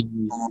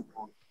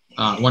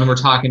when we're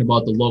talking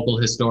about the local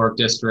historic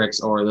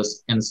districts or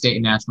and the state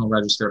and national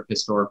register of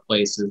historic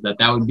places,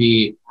 that would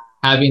be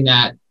having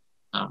that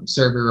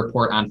survey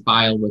report on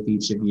file with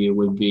each of you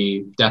would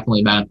be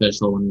definitely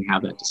beneficial when we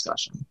have that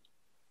discussion.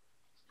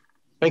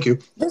 Thank you.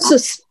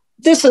 This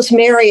is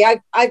Mary.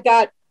 I've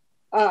got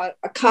a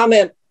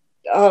comment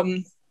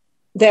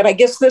that I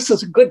guess this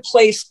is a good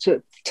place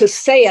to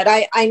say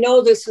it. I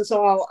know this is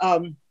all,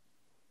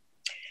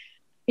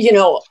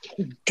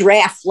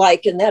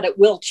 draft-like, and that it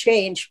will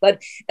change.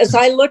 But as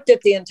I looked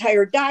at the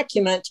entire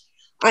document,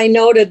 I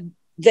noted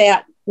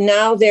that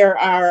now there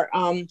are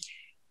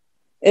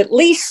at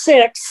least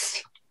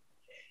 6.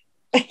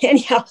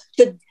 Anyhow,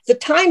 the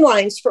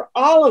timelines for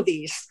all of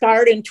these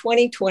start in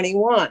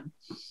 2021.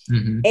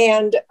 Mm-hmm.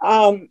 And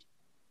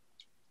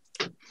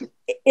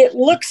it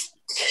looks,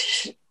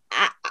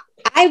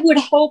 I would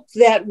hope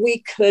that we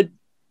could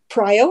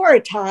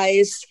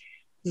prioritize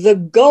the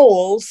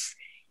goals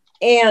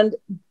and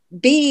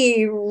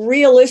be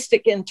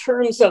realistic in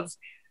terms of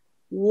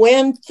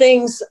when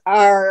things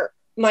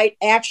might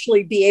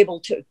actually be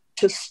able to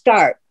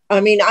start. I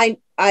mean, I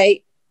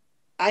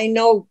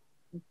know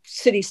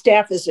city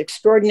staff is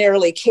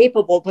extraordinarily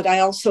capable, but I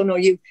also know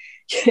you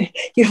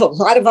have a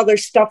lot of other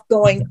stuff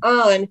going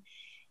on.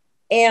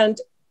 And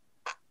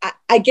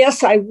I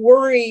guess I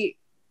worry,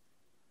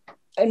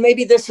 and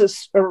maybe this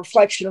is a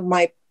reflection of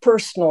my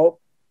personal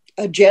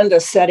agenda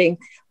setting,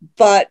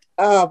 but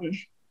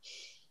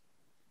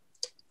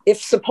if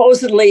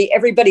supposedly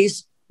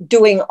everybody's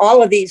doing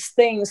all of these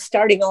things,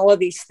 starting all of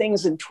these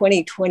things in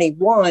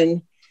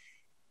 2021,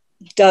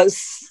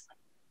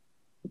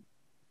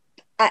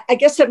 I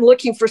guess I'm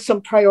looking for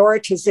some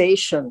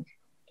prioritization.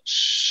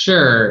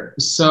 Sure.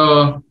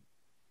 So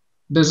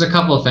there's a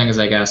couple of things,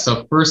 I guess.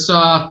 So first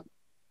off,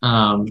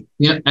 I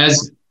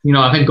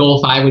think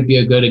goal 5 would be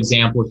a good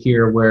example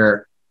here,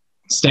 where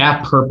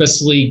staff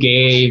purposely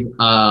gave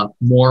a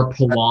more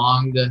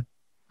prolonged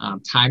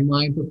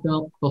timeline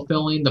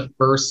fulfilling the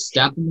first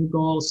step in the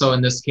goal. So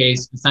in this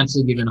case,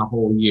 essentially given a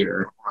whole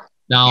year.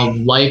 Now,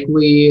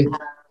 likely,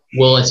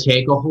 will it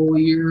take a whole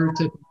year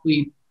to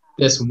complete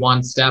this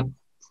one step?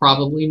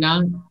 Probably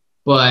not.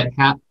 But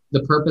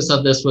the purpose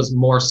of this was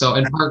more so,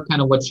 in part, kind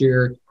of what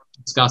you're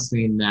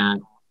discussing, that,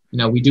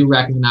 we do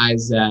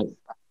recognize that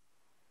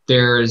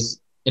there's,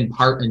 in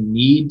part, a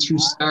need to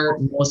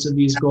start most of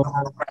these goals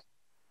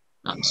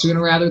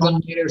sooner rather than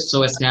later.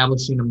 So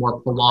establishing a more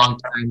prolonged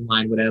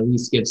timeline would at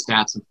least give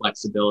staff some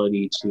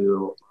flexibility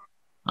to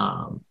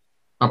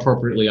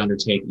appropriately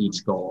undertake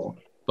each goal.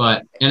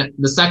 And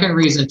the second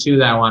reason too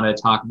that I wanted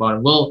to talk about,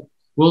 and we'll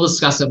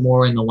discuss it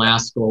more in the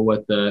last goal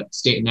with the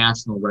state and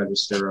national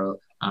register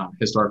of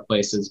historic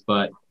places.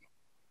 But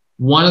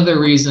one of the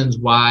reasons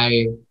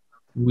why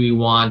we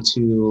want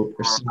to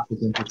proceed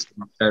with interest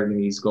in starting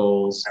these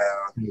goals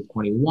in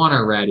 2021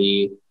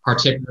 already,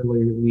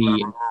 particularly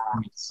in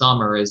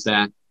summer, is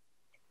that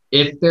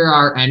if there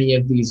are any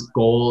of these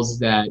goals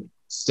that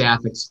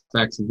staff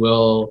expects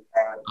will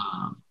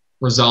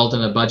result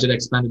in a budget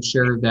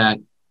expenditure, that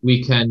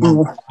we can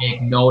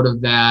make note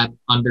of that,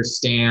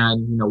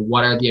 understand,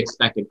 what are the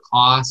expected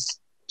costs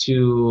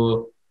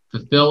to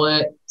fulfill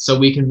it, so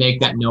we can make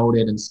that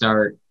noted and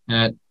start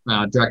at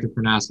Director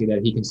Pernosky,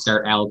 that he can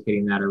start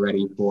allocating that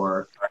already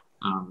for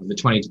the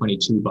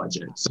 2022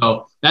 budget.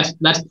 So that's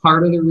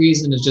part of the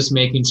reason, is just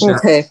making sure.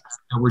 Okay,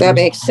 that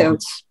makes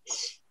sense.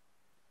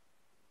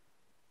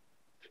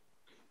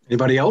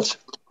 Anybody else?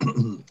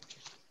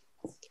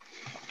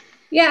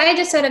 Yeah, I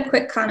just had a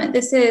quick comment.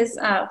 This is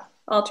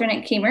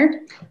alternate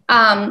Keemer.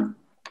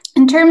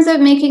 In terms of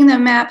making the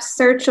maps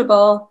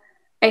searchable,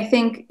 I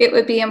think it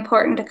would be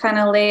important to kind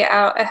of lay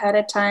out ahead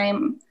of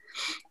time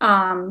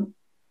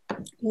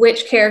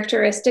which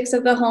characteristics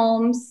of the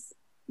homes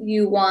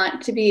you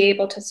want to be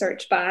able to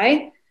search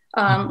by,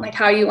 like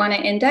how you want to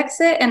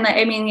index it. And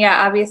I mean,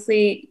 yeah,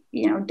 obviously,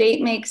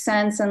 date makes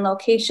sense and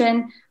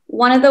location.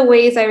 One of the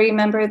ways I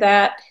remember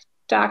that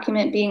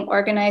document being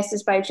organized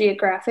is by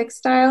geographic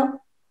style.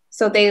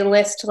 So they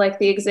list like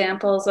the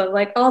examples of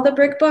like all the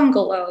brick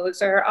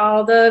bungalows or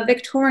all the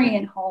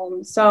Victorian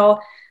homes. So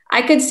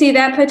I could see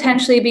that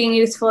potentially being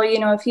useful.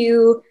 If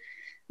you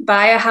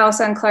buy a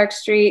house on Clark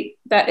Street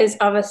that is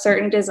of a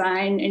certain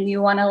design and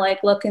you want to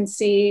like look and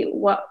see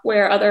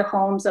where other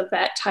homes of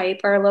that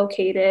type are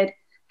located,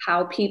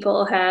 how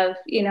people have,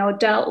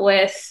 dealt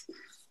with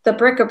the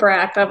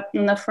bric-a-brac up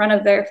in the front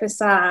of their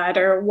facade,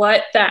 or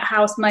what that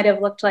house might have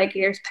looked like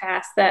years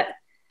past, that,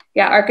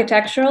 yeah,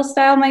 architectural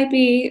style might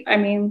be, I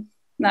mean,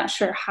 not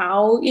sure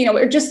how,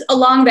 or just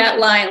along that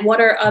line, what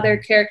are other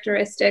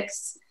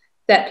characteristics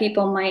that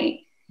people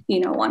might,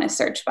 want to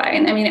search by?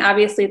 And I mean,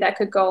 obviously that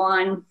could go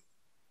on,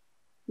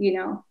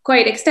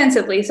 quite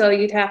extensively. So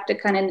you'd have to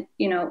kind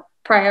of,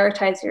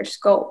 prioritize your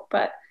scope,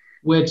 but.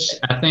 Which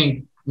I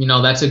think,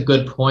 that's a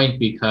good point,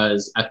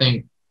 because I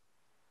think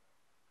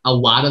a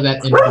lot of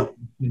that information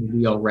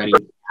we already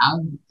have,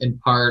 in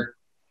part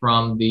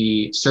from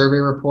the survey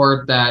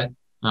report that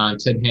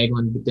Tim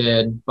Hagelin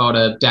did about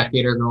a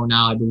decade ago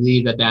now. I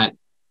believe that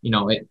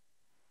it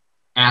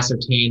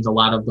ascertains a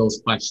lot of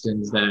those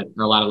questions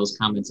or a lot of those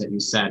comments that you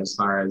said, as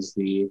far as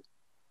the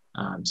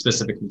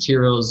specific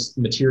materials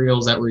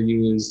that were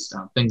used,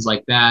 things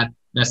like that.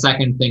 And the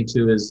second thing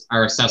too is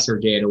our assessor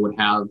data would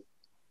have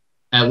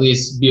at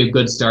least be a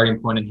good starting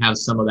point and have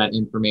some of that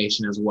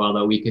information as well,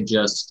 that we could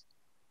just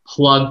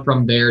plug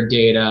from their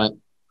data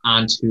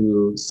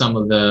onto some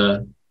of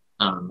the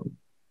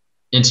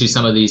into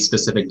some of these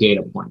specific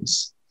data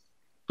points.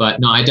 But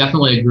no, I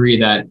definitely agree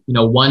that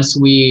once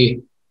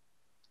we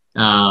take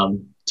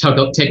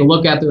a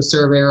look at the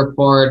survey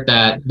report,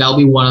 that'll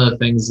be one of the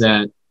things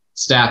that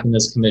staff in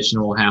this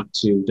commission will have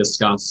to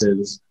discuss,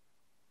 is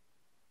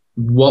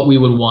what we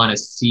would want to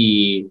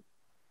see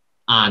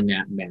on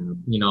that map.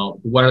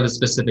 What are the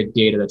specific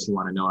data that you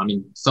want to know? I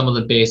mean, some of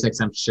the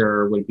basics I'm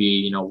sure would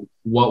be,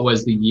 what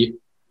was the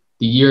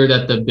year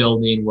that the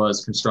building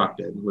was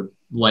constructed would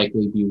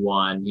likely be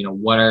one.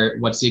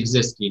 What's the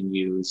existing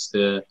use,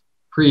 the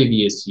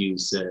previous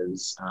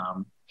uses,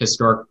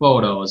 historic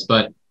photos,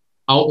 but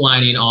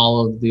outlining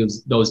all of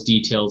those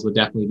details would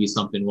definitely be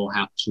something we'll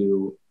have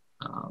to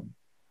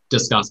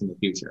discuss in the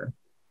future.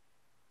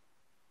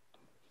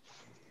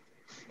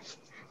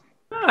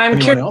 I'm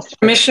curious,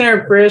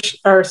 Commissioner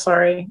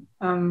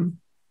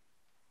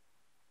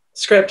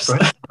Scripps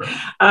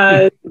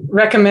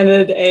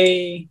recommended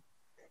a,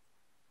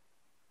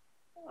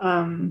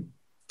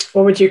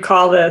 what would you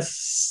call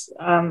this?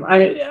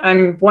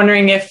 I'm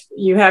wondering if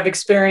you have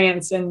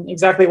experience in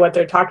exactly what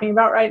they're talking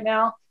about right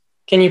now.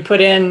 Can you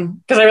put in,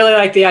 because I really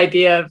like the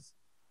idea of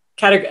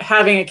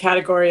having a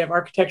category of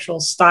architectural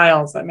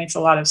styles. That makes a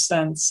lot of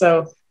sense.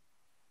 So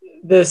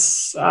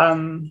this,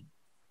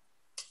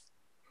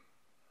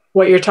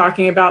 what you're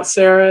talking about,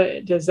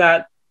 Sarah, does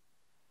that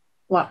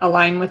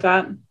align with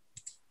that?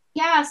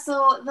 Yeah,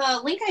 so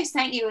the link I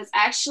sent you is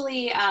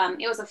actually,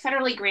 it was a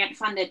federally grant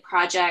funded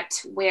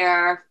project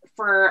where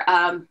for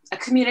a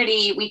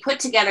community, we put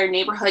together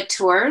neighborhood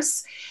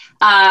tours,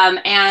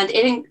 and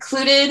it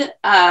included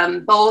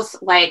both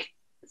like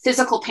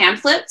physical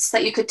pamphlets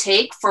that you could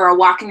take for a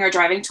walking or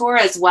driving tour,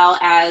 as well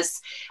as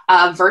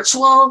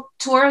virtual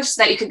tours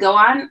that you could go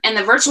on. And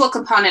the virtual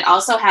component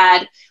also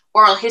had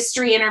oral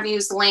history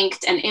interviews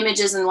linked and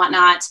images and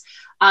whatnot.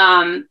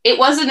 It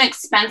was an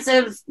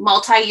expensive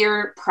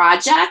multi-year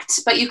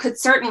project, but you could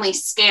certainly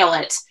scale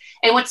it.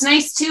 And what's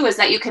nice too is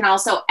that you can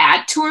also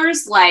add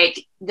tours,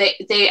 like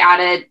they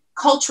added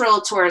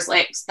cultural tours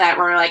like that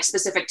were like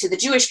specific to the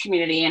Jewish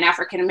community and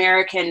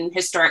African-American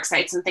historic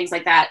sites and things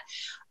like that.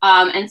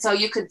 And so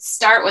you could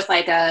start with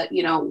like a,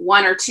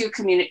 one or two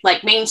community,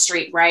 like Main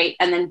Street, right?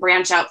 And then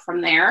branch out from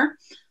there.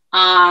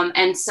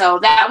 And so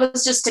that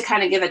was just to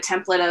kind of give a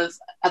template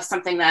of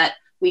something that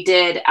we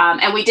did.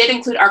 And we did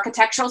include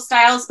architectural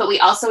styles, but we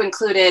also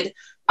included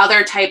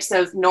other types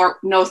of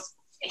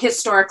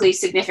historically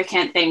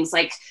significant things,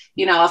 like,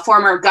 a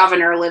former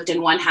governor lived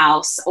in one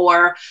house,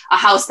 or a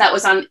house that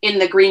was in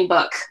the Green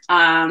Book,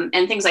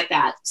 and things like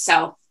that.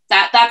 So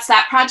that's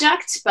that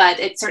project, but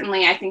it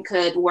certainly, I think,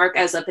 could work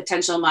as a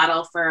potential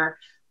model for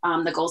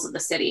the goals of the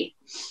city.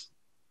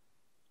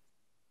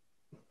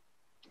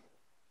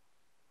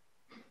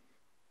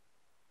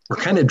 we're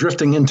kind of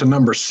drifting into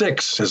number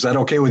 6. Is that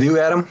okay with you,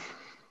 Adam?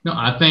 No,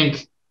 I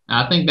think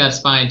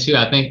that's fine too.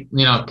 I think,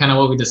 kind of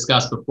what we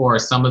discussed before,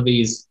 some of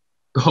these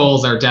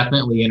goals are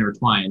definitely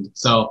intertwined.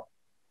 So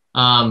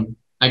I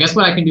guess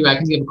what I can do, I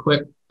can give a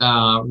quick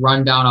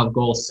rundown of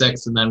goal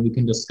 6, and then we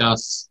can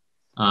discuss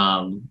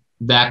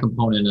that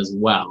component as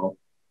well.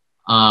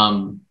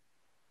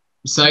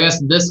 So I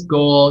guess this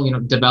goal,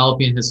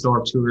 developing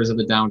historic tours of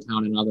the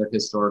downtown and other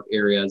historic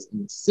areas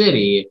in the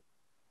city.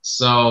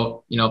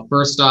 So,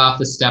 first off,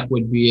 the step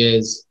would be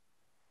is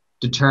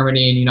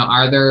determining,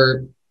 are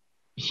there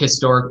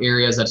historic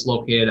areas that's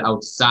located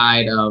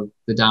outside of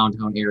the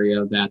downtown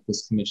area that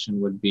this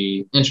commission would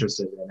be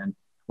interested in. And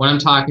what I'm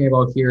talking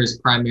about here is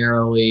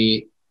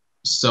primarily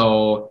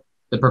the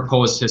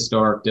proposed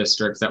historic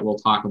districts that we'll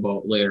talk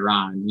about later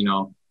on,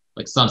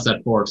 like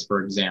Sunset Forks,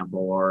 for example,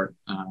 or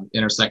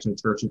intersection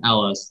of Church and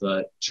Ellis,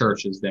 the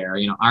church is there.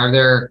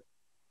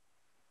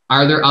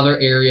 Are there other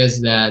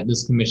areas that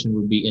this commission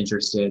would be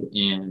interested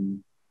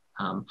in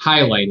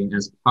highlighting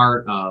as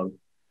part of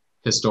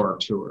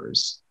historic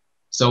tours?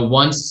 So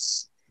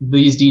once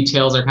these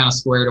details are kind of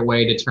squared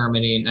away,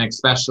 determining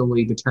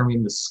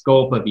the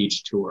scope of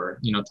each tour,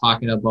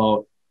 talking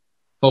about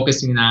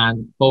focusing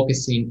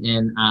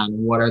in on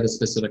what are the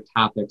specific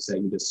topics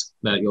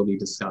that you'll be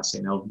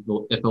discussing.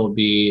 If it'll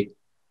be,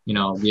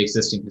 the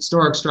existing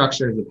historic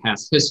structure, the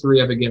past history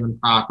of a given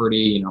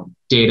property,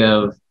 date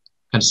of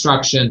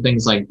construction,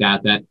 things like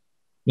that,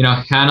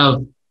 kind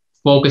of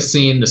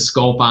focusing the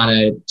scope on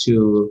it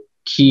to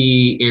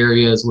key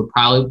areas would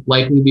probably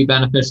likely be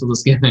beneficial,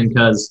 just given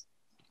because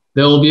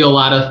there will be a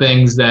lot of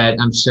things that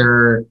I'm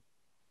sure,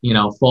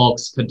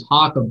 folks could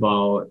talk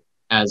about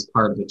as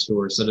part of the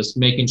tour. So just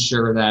making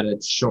sure that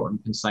it's short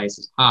and concise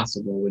as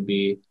possible would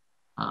be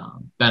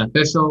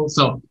beneficial.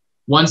 So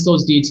once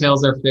those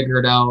details are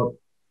figured out,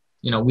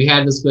 we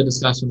had this good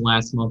discussion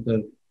last month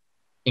of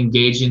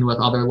engaging with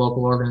other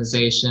local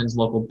organizations,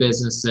 local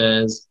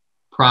businesses,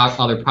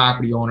 other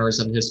property owners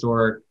of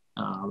historic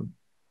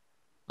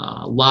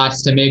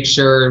lots to make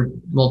sure,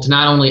 to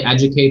not only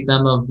educate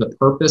them of the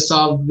purpose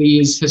of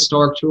these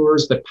historic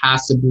tours, but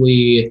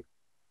possibly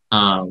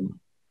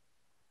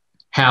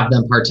have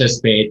them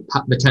participate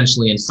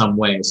potentially in some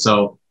way.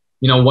 So,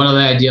 one of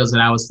the ideas that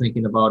I was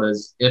thinking about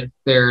is if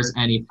there's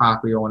any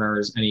property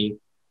owners, any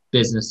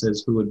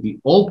businesses who would be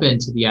open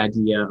to the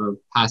idea of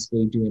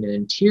possibly doing an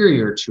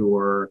interior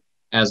tour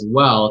as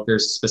well, if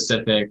there's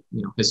specific,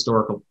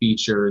 historical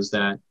features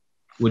that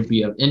would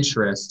be of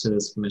interest to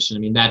this commission. I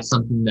mean, that's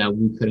something that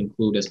we could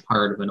include as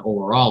part of an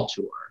overall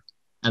tour.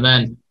 And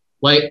then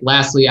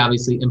lastly,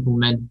 obviously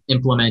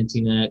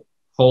implementing it,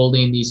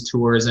 holding these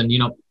tours. And,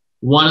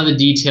 one of the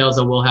details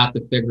that we'll have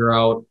to figure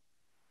out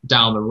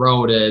down the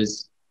road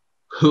is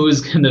who's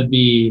going to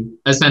be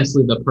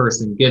essentially the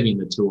person giving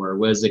the tour.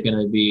 Was it going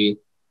to be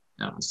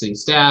city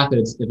staff?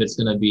 If it's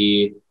going to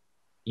be,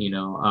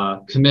 a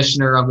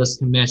commissioner of this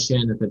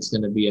commission, if it's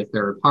going to be a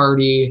third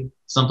party,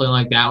 something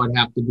like that would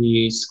have to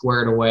be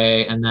squared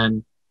away. And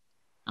then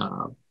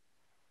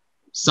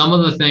some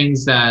of the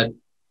things that,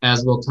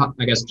 as we'll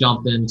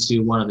jump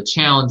into one of the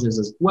challenges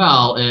as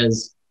well,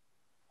 is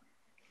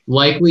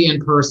likely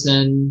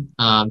in-person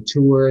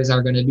tours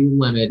are going to be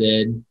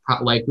limited,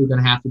 likely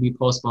going to have to be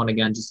postponed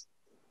again, just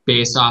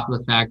based off of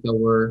the fact that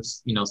we're,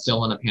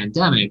 still in a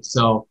pandemic.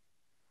 So,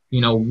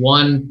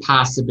 one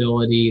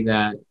possibility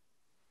that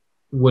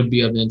would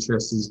be of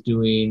interest is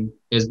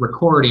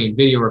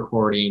video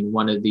recording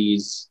one of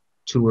these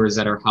tours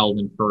that are held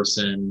in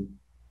person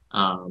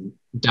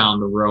down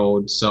the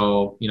road.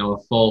 So,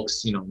 if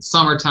folks, in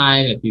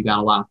summertime, if you got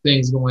a lot of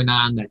things going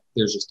on, that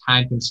there's just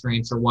time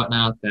constraints or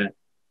whatnot, that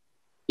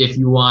if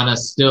you want to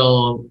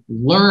still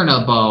learn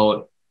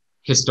about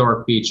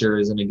historic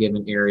features in a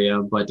given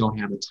area, but don't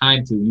have the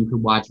time to, you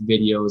could watch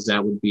videos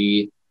that would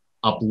be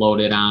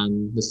uploaded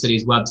on the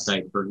city's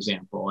website, for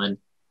example. And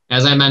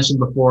as I mentioned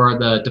before,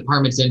 the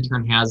department's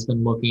intern has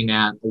been looking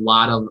at a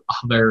lot of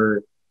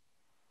other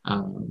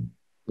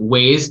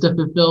ways to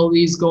fulfill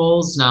these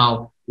goals.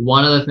 Now,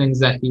 one of the things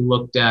that he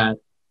looked at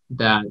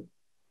that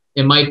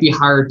it might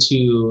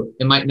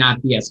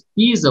not be as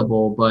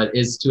feasible, but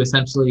is to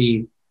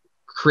essentially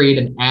create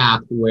an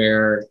app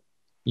where,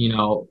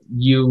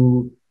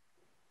 you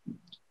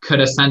could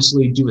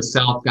essentially do a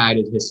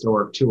self-guided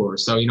historic tour.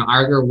 So,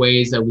 are there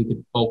ways that we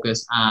could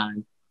focus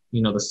on,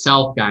 the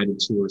self-guided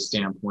tour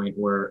standpoint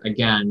where,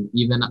 again,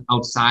 even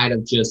outside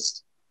of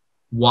just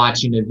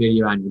watching a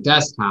video on your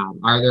desktop,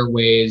 are there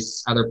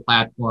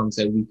platforms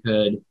that we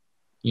could,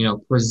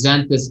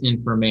 present this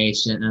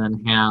information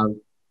and have,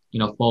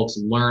 folks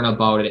learn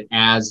about it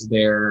as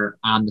they're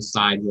on the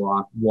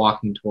sidewalk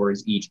walking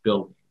towards each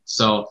building.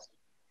 So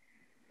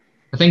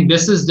I think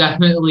this is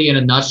definitely, in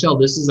a nutshell,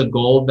 this is a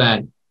goal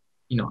that,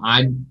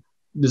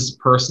 this is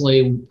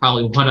personally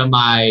probably one of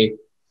my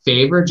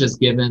favorite, just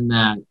given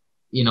that,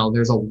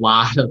 there's a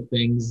lot of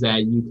things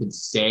that you could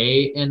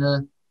say in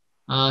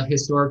a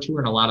historic tour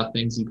and a lot of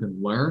things you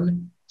can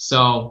learn.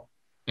 So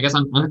I guess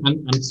I'm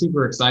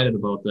super excited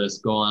about this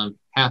goal. I'm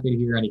happy to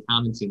hear any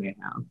comments you may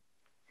have.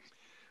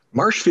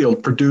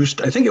 Marshfield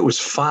produced, I think it was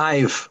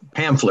 5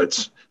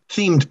 pamphlets,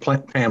 themed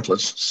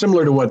pamphlets,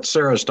 similar to what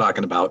Sarah's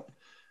talking about,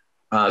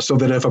 so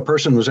that if a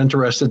person was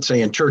interested,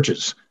 say in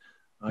churches,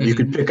 you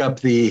could pick up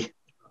the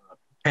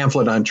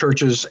pamphlet on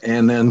churches,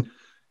 and then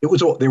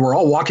they were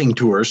all walking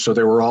tours, so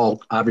they were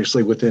all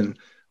obviously within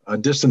a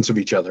distance of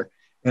each other,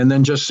 and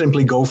then just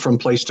simply go from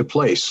place to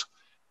place.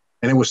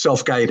 And it was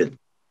self-guided.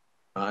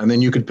 And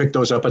then you could pick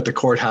those up at the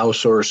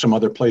courthouse or some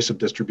other place of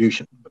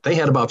distribution. But they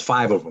had about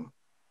 5 of them.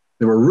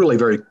 They were really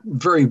very,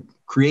 very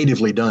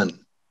creatively done.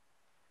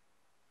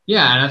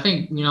 Yeah, and I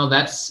think,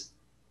 that's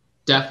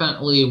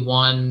definitely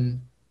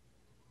one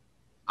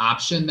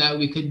option that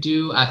we could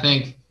do. I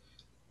think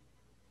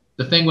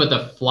the thing with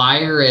a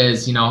flyer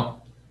is,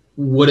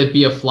 would it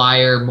be a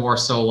flyer more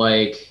so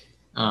like,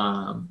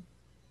 I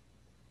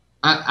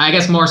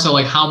guess more so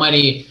like how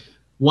many,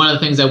 one of the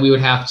things that we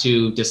would have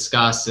to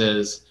discuss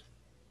is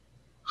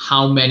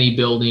how many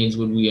buildings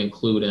would we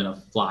include in a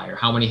flyer?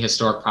 How many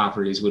historic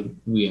properties would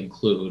we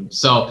include?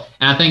 So,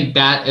 and I think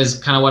that is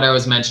kind of what I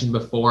was mentioning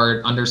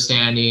before,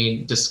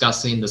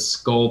 discussing the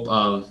scope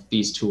of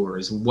these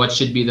tours. What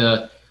should be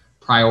the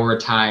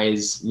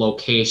prioritized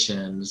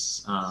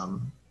locations?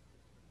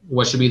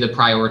 What should be the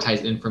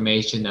prioritized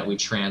information that we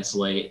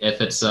translate?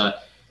 If it's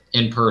a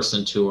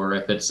in-person tour,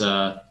 if it's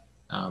a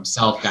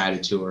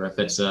self-guided tour, if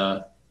it's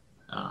a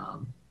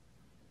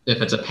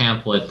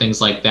pamphlet, things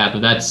like that.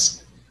 But that's,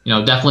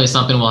 definitely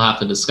something we'll have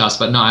to discuss.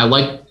 But no, I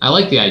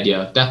like the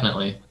idea,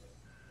 definitely.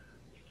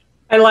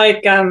 I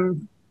like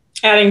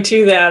adding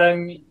to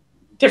that,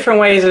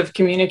 different ways of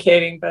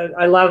communicating, but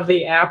I love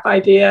the app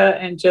idea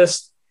and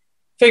just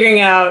figuring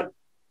out,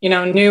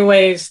 new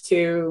ways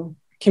to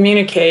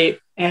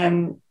communicate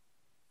and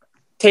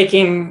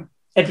taking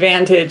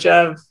advantage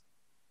of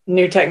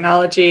new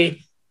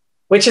technology,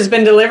 which has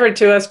been delivered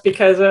to us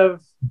because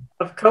of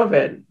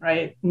COVID,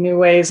 right? New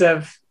ways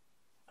of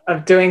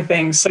doing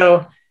things.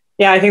 So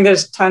yeah, I think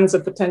there's tons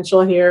of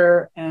potential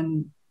here.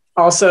 And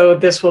also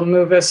this will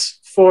move us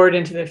forward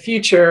into the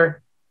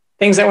future,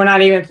 things that we're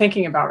not even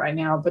thinking about right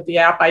now. But the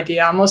app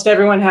idea, almost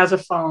everyone has a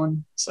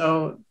phone.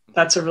 So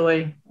that's a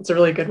really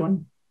good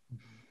one.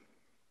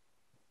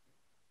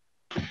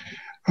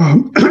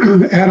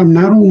 Adam,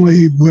 not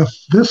only with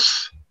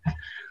this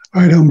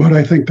item, but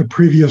I think the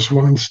previous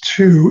ones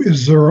too,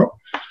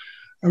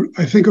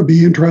 I think it would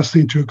be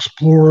interesting to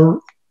explore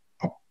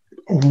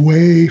a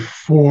way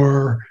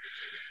for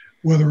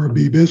whether it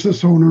be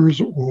business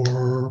owners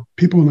or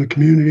people in the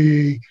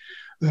community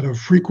that have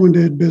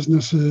frequented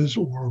businesses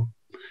or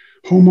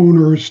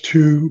homeowners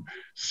to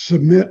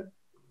submit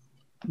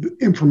the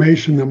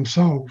information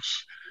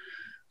themselves.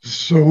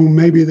 So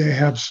maybe they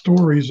have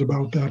stories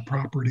about that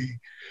property.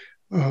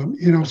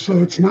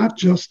 So it's not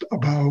just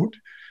about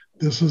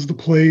this is the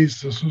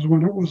place, this is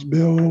when it was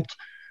built,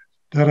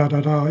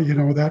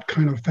 that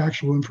kind of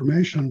factual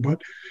information.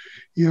 But,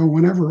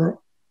 whenever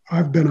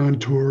I've been on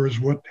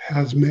tours, what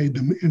has made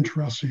them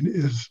interesting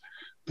is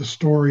the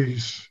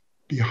stories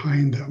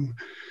behind them.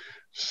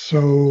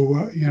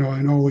 So,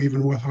 I know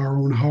even with our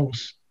own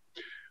house,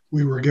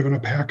 we were given a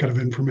packet of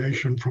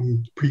information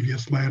from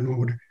previous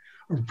landlord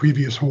or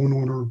previous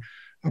homeowner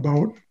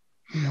about,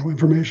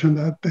 information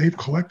that they've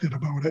collected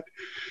about it.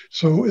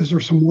 So is there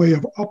some way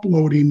of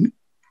uploading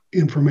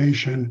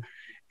information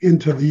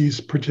into these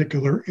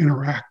particular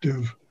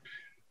interactive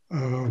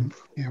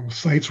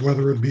sites,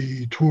 whether it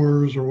be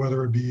tours or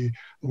whether it be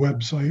a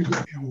website,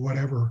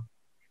 whatever?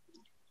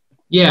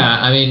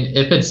 Yeah,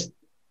 if it's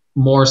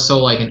more so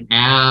like an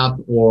app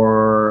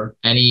or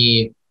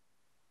any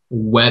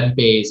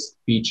web-based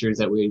features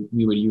that we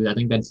would use, I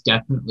think that's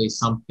definitely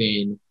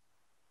something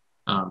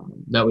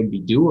that would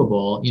be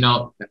doable.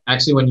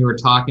 Actually, when you were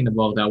talking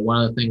about that,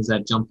 one of the things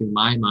that jumped in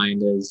my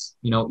mind is,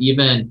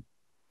 even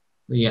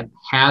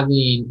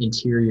having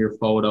interior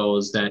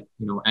photos that,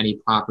 any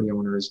property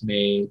owners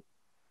may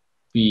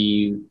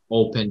be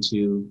open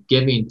to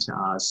giving to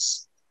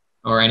us,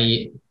 or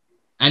any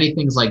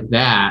things like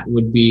that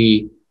would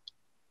be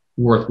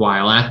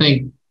worthwhile. And I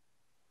think,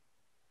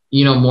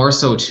 more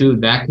so too,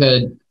 that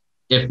could,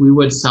 if we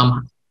would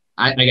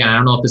I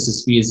don't know if this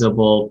is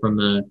feasible from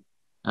the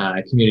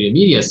community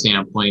media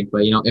standpoint,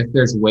 but if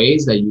there's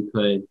ways that you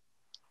could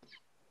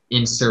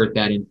insert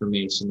that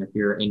information if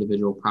you're an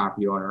individual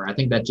property owner, I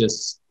think that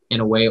just in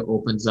a way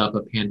opens up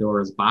a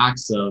Pandora's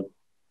box of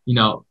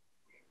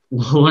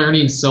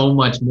learning so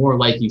much more,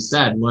 like you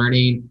said,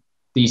 learning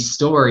these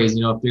stories.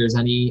 If there's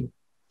any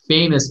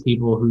famous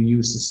people who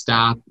used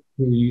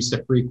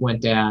to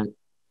frequent at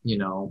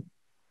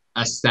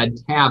a said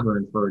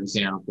tavern, for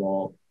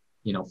example,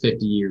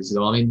 50 years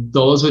ago,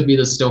 those would be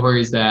the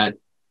stories that,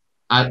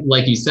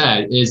 like you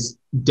said, is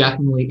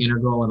definitely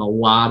integral in a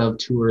lot of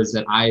tours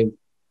that I've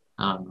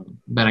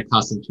been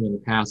accustomed to in the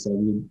past. So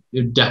it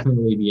would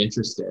definitely be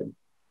interesting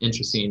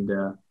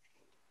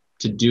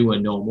to do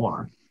and know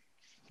more.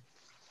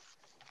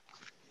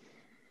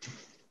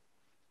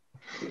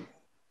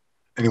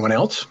 Anyone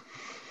else?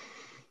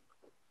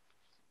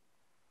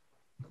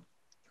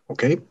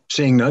 Okay,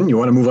 seeing none, you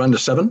want to move on to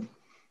 7?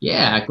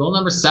 Yeah, goal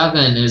number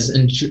 7 is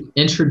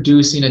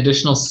introducing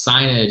additional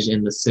signage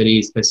in the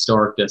city's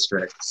historic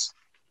districts.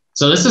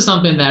 So this is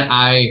something that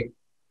I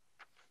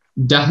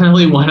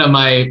definitely one of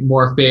my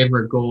more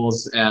favorite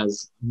goals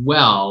as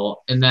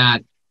well, in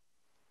that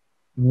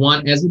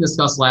one, as we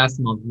discussed last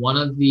month, one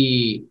of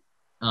the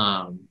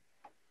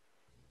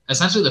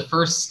essentially the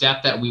first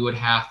step that we would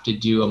have to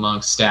do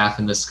among staff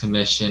in this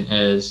commission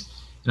is,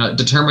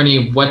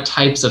 determining what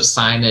types of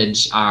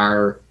signage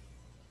are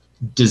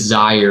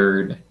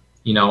desired,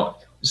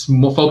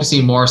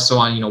 focusing more so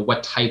on,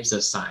 what types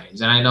of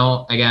signs. And I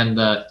know, again,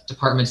 the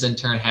department's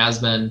intern has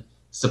been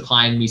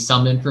supplying me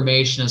some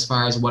information as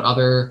far as what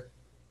other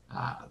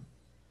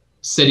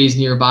cities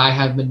nearby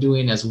have been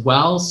doing as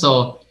well.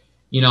 So,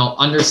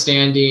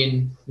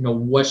 understanding,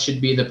 what should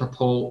be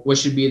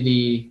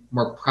the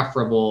more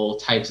preferable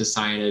types of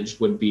signage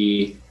would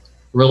be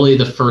really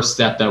the first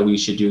step that we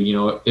should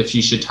do. If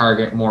you should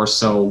target more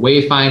so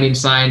wayfinding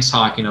signs,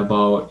 talking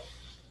about,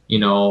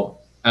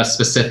 a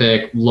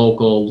specific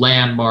local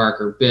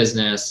landmark or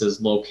business is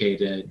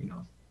located,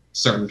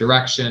 certain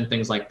direction,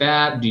 things like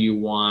that. Do you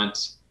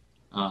want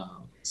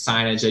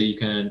signage that you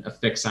can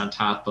affix on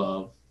top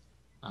of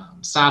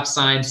stop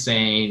signs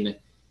saying,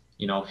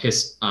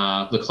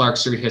 the Clark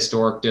Street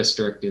Historic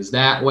District is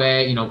that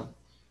way?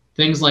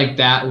 Things like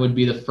that would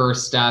be the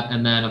first step.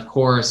 And then, of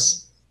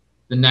course,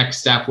 the next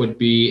step would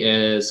be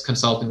is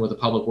consulting with the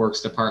Public Works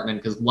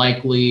Department, because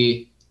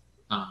likely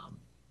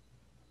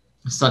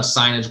such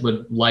signage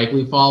would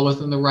likely fall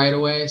within the right of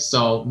way.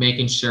 So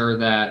making sure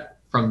that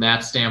from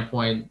that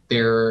standpoint,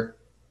 there's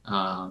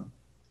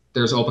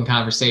open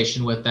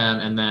conversation with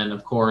them. And then,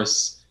 of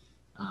course,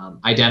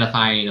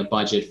 identifying a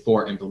budget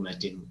for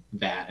implementing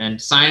that. And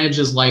signage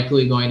is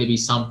likely going to be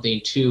something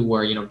too,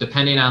 where,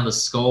 depending on the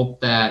scope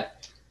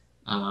that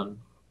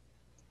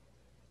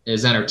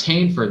is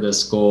entertained for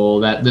this goal,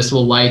 that this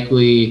will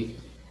likely,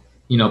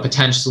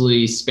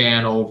 potentially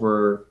span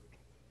over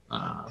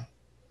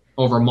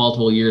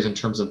multiple years in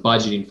terms of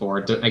budgeting for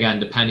it. Again,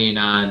 depending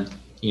on,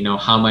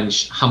 how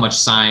much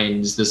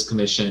signs this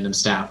commission and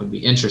staff would be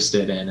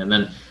interested in. And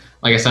then,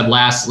 like I said,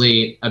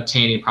 lastly,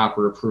 obtaining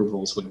proper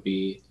approvals would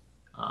be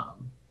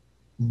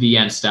the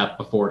end step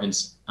before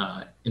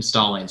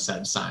installing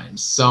said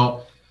signs.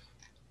 So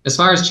as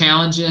far as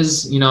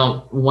challenges,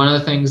 one of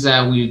the things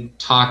that we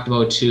talked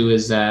about too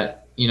is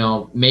that,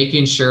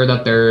 making sure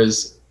that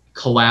there's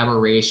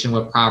collaboration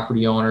with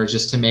property owners,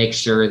 just to make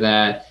sure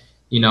that,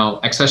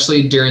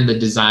 especially during the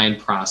design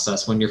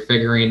process, when you're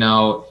figuring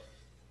out,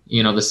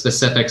 the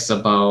specifics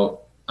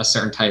about a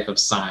certain type of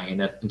sign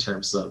in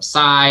terms of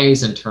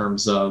size, in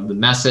terms of the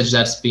message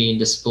that's being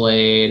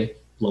displayed,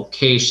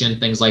 location,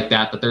 things like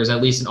that, that there's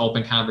at least an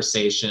open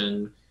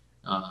conversation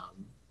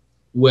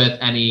with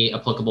any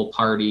applicable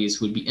parties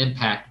who would be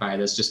impacted by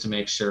this, just to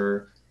make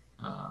sure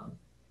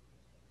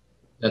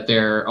that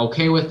they're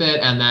okay with it.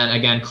 And then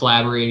again,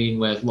 collaborating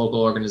with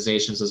local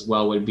organizations as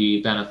well would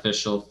be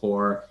beneficial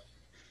for,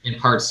 in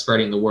part,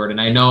 spreading the word. And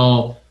I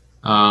know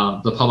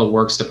the Public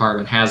Works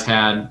Department has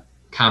had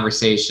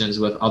conversations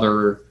with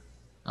other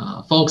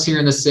folks here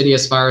in the city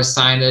as far as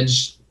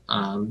signage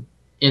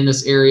in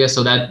this area.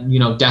 So that,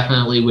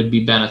 definitely would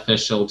be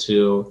beneficial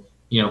to,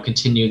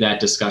 continue that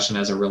discussion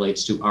as it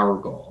relates to our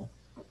goal.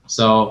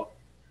 So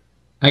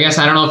I guess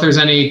I don't know if there's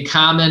any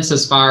comments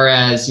as far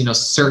as,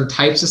 certain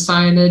types of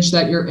signage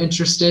that you're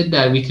interested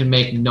that we can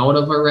make note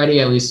of already,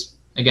 at least,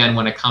 again,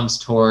 when it comes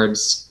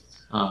towards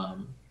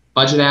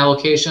budget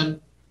allocation.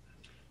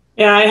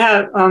 Yeah, I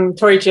have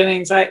Tori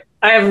Jennings. I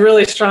have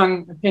really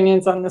strong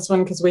opinions on this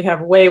one because we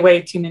have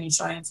way too many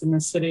signs in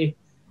this city.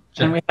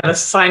 Sure. And we have a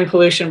sign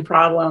pollution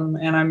problem.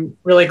 And I'm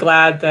really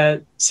glad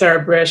that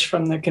Sarah Brish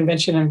from the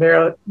Convention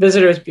and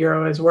Visitors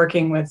Bureau is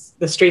working with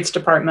the Streets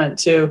Department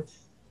to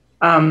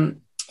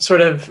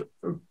sort of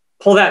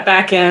pull that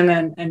back in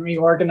and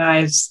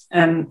reorganize.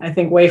 And I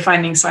think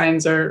wayfinding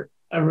signs are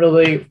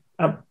really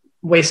a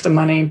waste of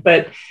money.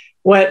 But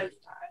what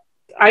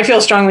I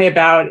feel strongly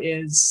about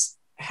is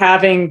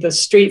having the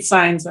street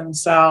signs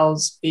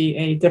themselves be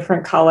a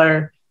different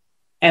color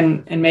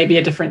and maybe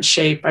a different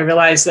shape. I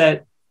realize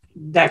that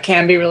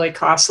can be really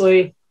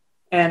costly,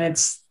 and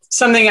it's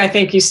something I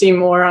think you see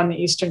more on the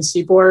Eastern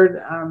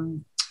Seaboard,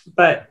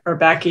 or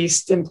back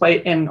east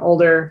in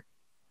older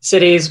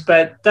cities.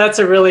 But that's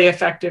a really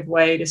effective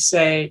way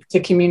to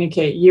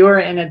communicate you are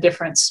in a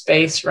different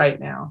space right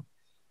now,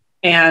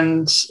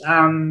 and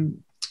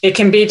it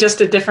can be just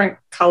a different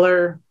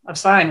color of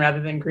sign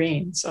rather than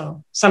green.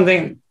 So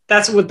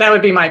that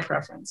would be my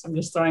preference. I'm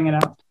just throwing it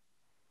out.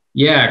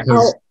 Yeah,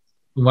 because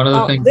one of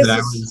the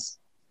things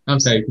I'm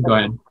sorry, you can go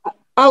ahead.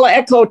 I'll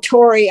echo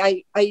Tori.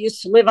 I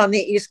used to live on the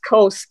East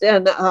Coast,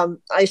 and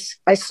I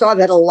saw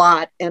that a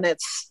lot, and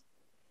it's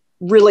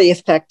really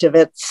effective.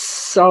 It's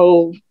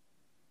so,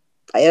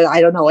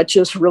 I don't know, it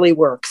just really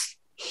works.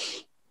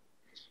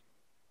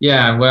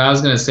 Yeah, what I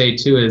was going to say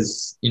too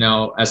is,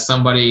 as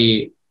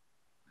somebody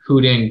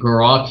who didn't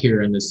grow up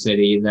here in the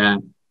city,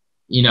 that,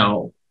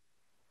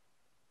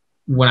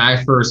 when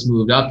I first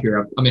moved up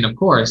here, I mean, of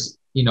course,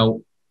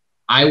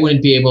 I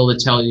wouldn't be able to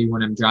tell you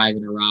when I'm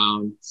driving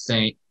around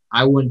saying,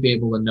 I wouldn't be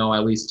able to know,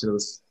 at least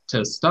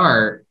to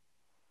start,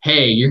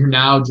 hey, you're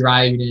now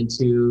driving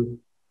into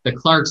the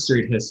Clark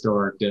Street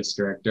Historic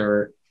District,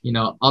 or,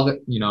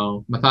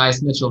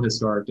 Matthias Mitchell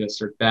Historic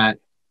District, that,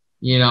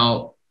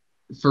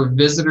 for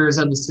visitors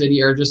of the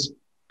city, or just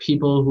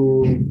people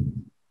who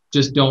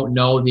just don't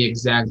know the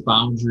exact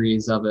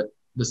boundaries of it,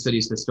 the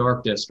city's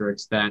historic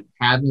districts, that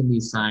having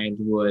these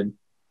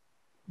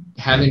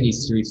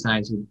street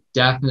signs would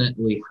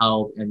definitely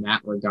help in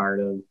that regard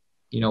of,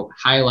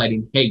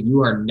 highlighting, hey,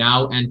 you are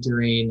now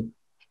entering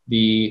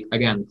the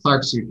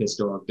Clark Street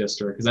Historic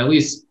District. Because at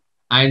least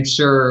I'm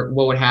sure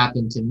what would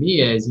happen to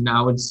me is,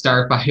 I would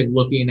start by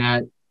looking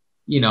at,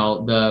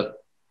 the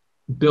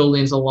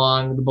buildings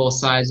along both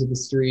sides of the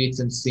streets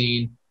and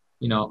seeing,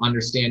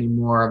 understanding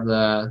more of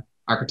the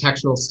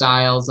architectural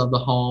styles of the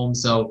home.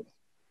 So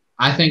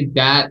I think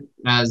that,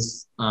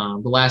 as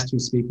the last two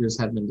speakers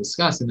have been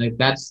discussing,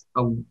 that's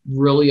a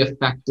really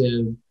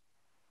effective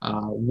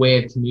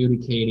way of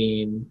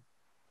communicating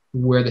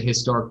where the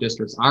historic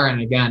districts are.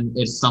 And again,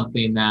 it's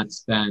something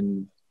that's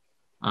been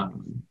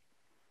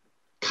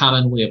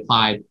commonly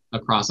applied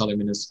across other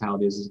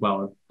municipalities as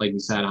well, like you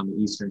said, on the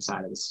eastern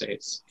side of the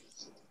states.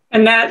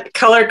 And that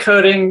color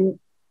coding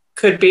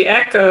could be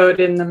echoed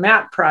in the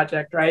map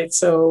project, right?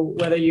 So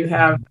whether you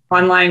have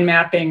online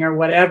mapping or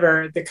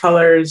whatever, the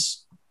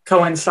colors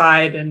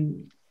coincide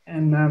and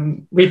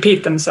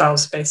repeat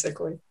themselves,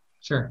 basically.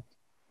 Sure.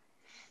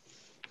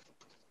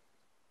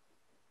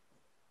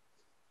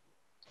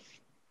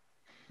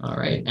 All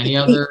right. Any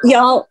other?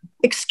 Y'all,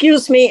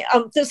 excuse me.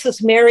 This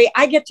is Mary.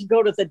 I get to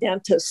go to the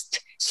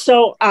dentist,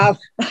 so I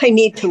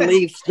need to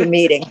leave the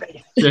meeting.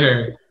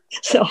 Sure.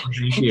 So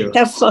thank you.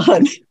 Have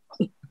fun.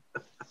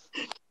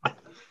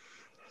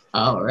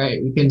 All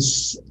right. We can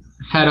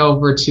head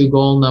over to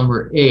goal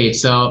number 8.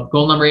 So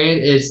goal number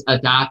 8 is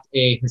adopt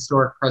a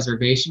historic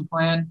preservation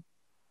plan.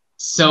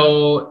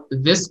 So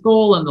this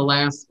goal and the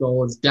last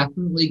goal is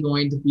definitely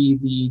going to be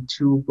the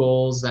two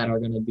goals that are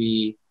going to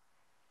be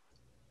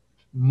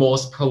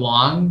most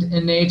prolonged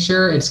in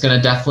nature. It's going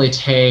to definitely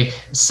take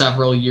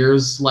several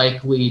years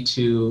likely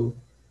to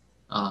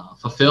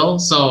fulfill.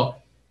 So,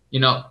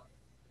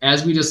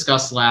 as we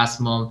discussed last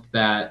month,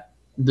 that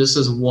this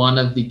is one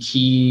of the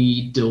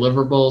key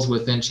deliverables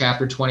within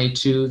Chapter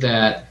 22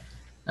 that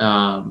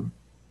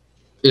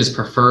is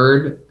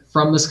preferred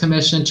from this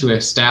commission to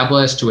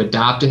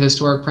adopt a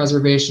historic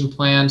preservation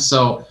plan.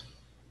 So,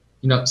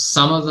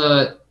 some of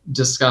the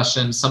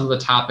discussion, some of the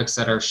topics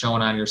that are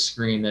shown on your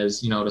screen is,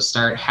 to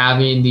start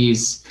having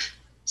these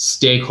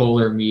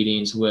stakeholder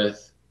meetings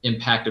with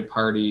impacted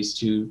parties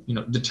to,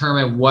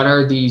 determine what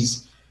are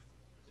these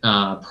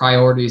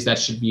priorities that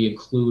should be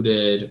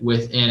included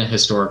within a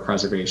historic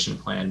preservation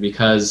plan,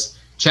 because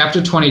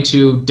Chapter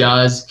 22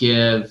 does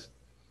give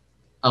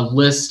a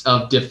list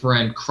of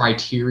different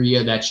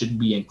criteria that should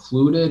be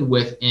included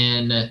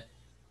within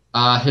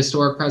a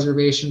historic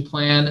preservation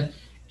plan.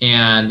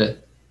 And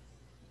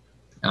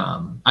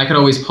I could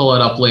always pull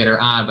it up later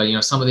on,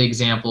 but some of the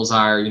examples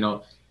are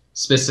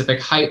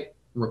specific height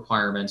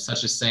requirements,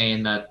 such as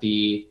saying that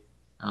the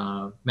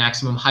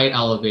maximum height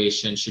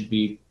elevation should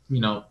be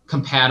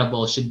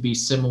compatible, should be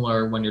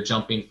similar when you're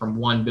jumping from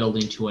one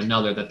building to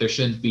another, that there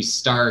shouldn't be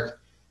stark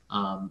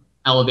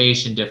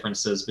elevation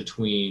differences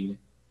between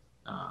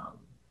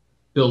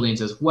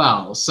buildings as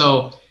well.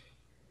 So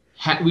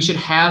we should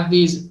have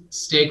these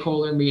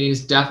stakeholder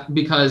meetings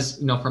because,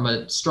 from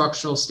a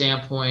structural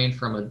standpoint,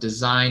 from a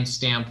design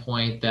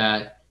standpoint,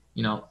 that,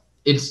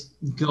 it's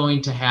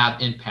going to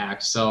have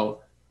impact.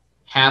 So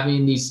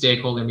having these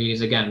stakeholder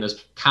meetings, again,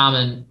 this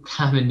common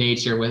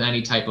nature with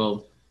any type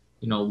of,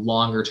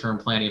 longer term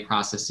planning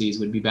processes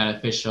would be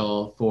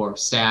beneficial for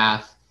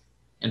staff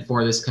and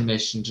for this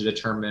commission to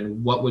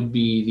determine what would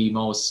be the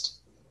most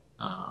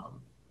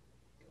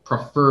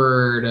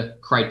preferred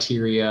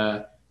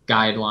criteria,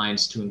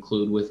 guidelines to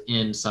include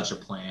within such a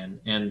plan.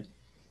 And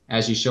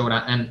as you showed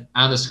on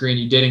the screen,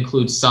 you did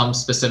include some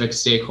specific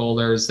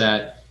stakeholders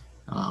that,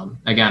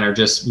 again, are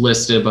just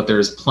listed, but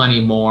there's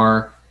plenty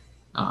more.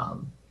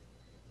 And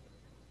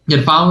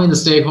following the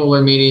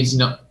stakeholder meetings,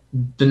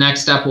 the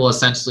next step will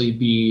essentially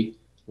be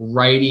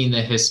writing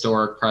the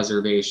historic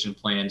preservation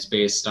plans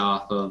based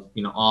off of,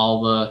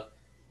 all the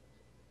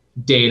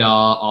data,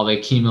 all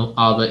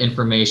the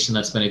information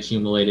that's been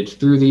accumulated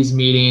through these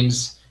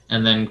meetings,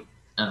 and then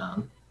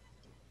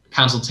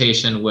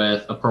consultation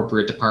with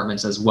appropriate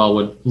departments as well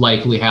would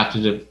likely have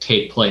to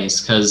take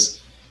place.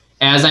 Because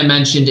as I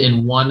mentioned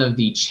in one of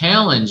the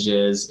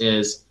challenges,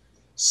 is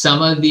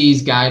some of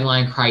these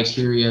guideline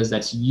criteria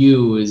that's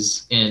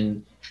used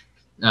in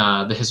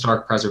the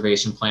historic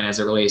preservation plan as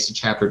it relates to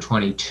Chapter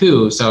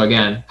 22. So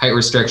again, height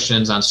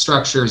restrictions on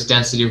structures,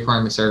 density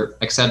requirements, or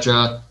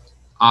etc.,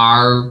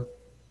 are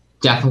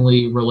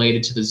definitely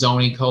related to the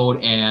zoning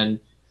code and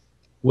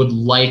would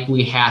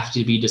likely have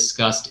to be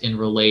discussed in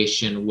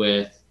relation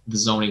with the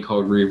zoning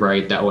code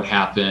rewrite that would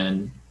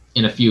happen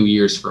in a few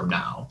years from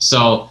now.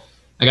 So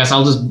I guess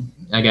I'll just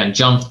again,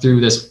 jump through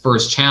this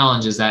first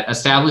challenge, is that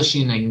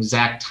establishing an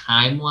exact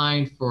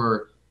timeline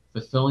for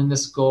fulfilling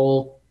this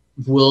goal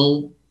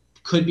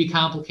could be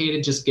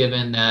complicated, just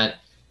given that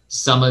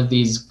some of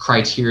these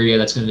criteria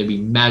that's going to be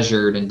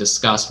measured and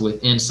discussed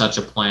within such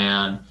a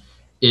plan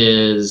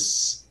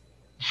has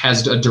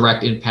a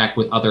direct impact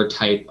with other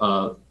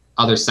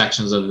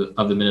sections of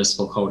the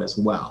municipal code as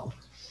well.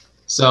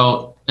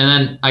 So, and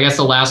then I guess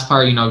the last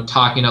part,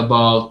 talking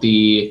about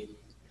the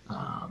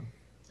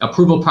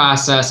approval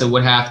process, it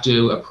would have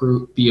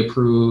to be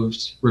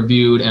approved,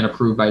 reviewed, and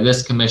approved by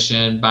this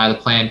commission, by the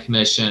Plan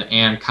Commission,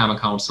 and Common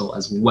Council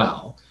as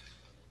well.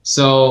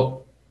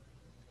 So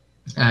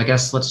I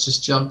guess let's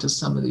just jump to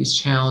some of these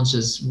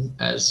challenges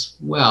as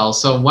well.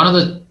 So one of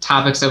the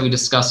topics that we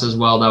discussed as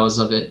well that was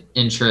of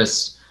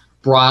interest,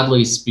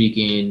 broadly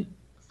speaking,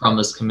 from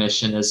this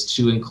commission is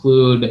to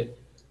include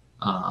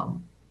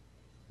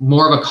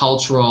more of a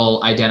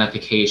cultural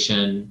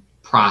identification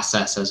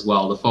process as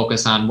well, to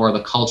focus on more of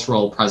the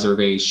cultural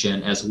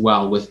preservation as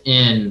well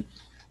within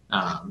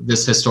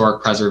this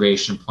historic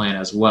preservation plan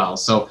as well.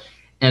 So,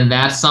 and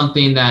that's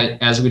something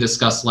that, as we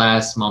discussed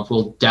last month,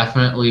 will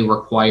definitely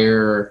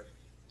require,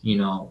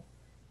 an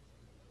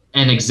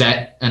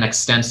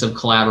extensive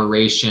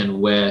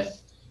collaboration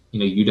with,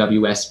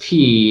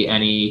 UWSP,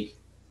 any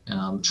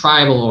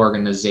tribal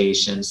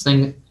organizations,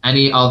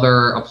 any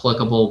other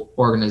applicable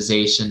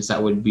organizations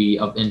that would be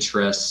of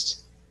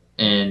interest.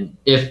 And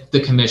if the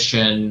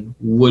commission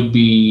would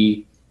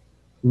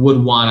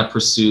want to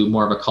pursue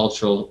more of a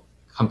cultural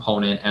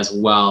component as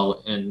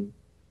well in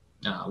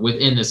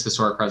within this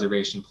historic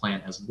preservation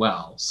plan as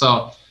well.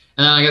 So,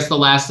 and then I guess the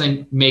last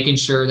thing, making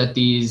sure that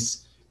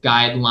these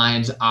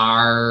guidelines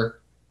are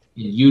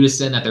in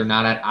unison, that they're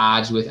not at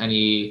odds with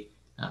any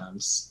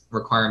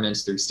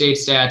requirements through state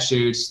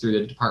statutes, through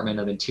the Department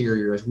of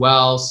Interior as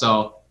well.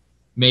 So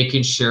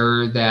making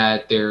sure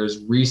that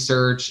there's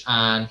research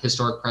on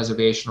historic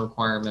preservation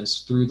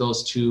requirements through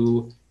those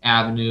two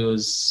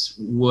avenues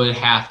would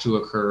have to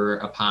occur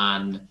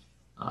upon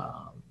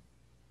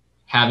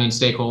having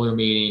stakeholder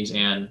meetings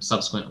and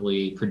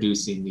subsequently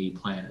producing the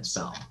plan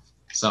itself.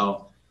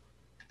 So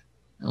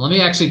let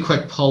me actually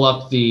quick pull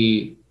up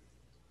the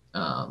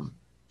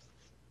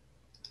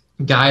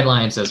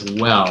guidelines as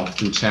well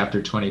through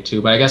chapter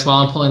 22. But I guess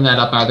while I'm pulling that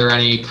up, are there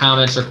any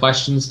comments or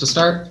questions to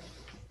start?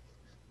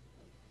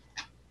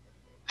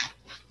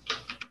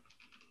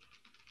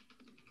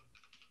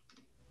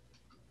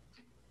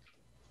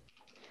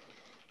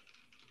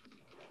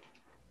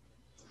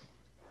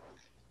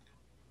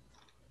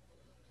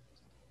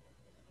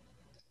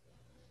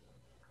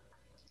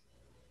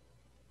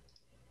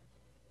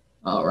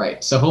 All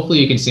right, so hopefully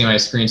you can see my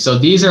screen. So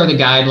these are the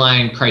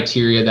guideline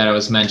criteria that I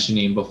was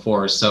mentioning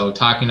before. So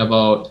talking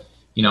about,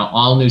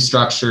 all new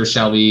structures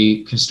shall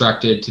be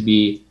constructed to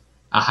be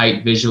a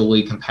height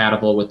visually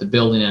compatible with the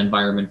building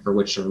environment for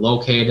which they're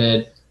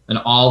located, and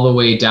all the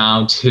way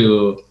down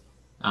to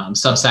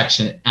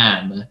subsection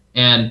M.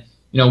 And,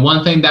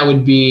 one thing that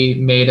would be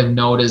made of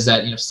note is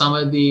that, some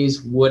of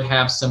these would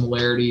have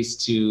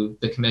similarities to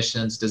the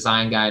commission's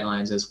design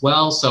guidelines as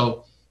well.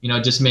 So,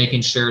 just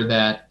making sure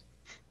that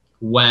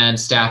when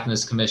staff in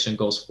this commission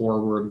goes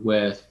forward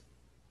with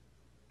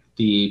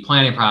the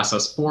planning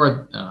process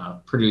for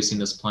producing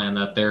this plan,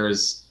 that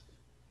there's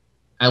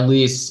at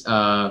least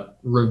a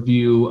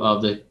review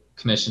of the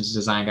commission's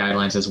design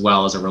guidelines as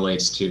well as it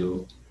relates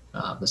to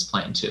this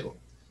plan too.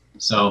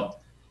 So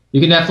you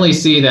can definitely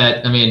see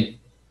that,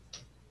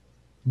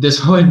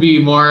 this would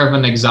be more of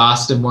an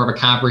exhaustive, more of a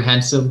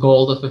comprehensive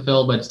goal to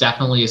fulfill, but it's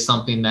definitely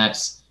something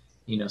that's,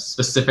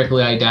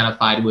 specifically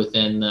identified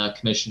within the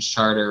commission's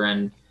charter,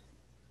 and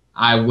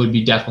I would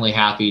be definitely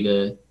happy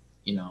to,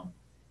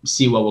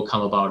 see what will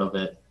come about of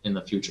it in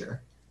the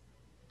future.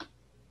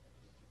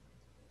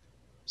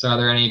 So are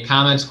there any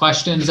comments,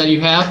 questions that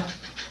you have?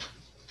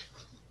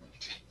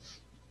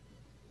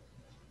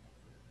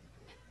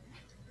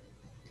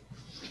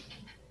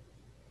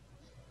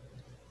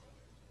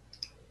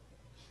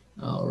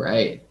 All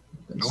right,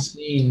 let's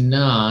see,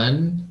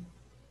 none.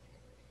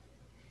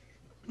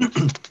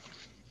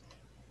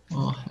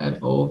 I'll head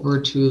over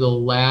to the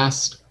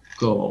last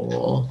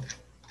goal.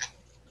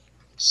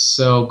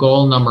 So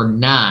goal number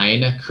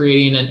 9,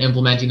 creating and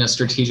implementing a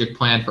strategic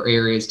plan for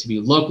areas to be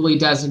locally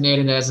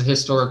designated as a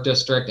historic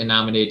district and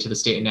nominated to the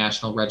State and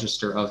National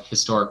Register of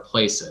Historic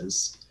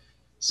Places.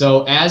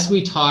 So as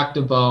we talked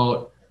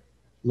about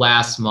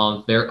last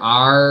month, there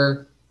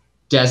are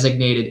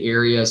designated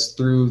areas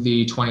through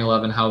the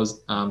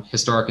 2011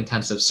 Historic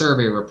Intensive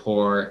Survey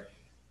Report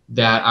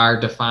that are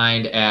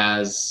defined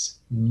as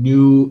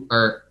new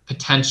or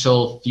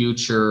potential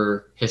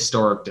future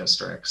historic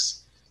districts.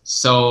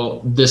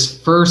 So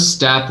this first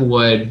step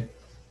would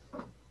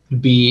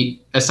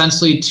be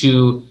essentially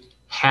to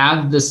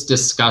have this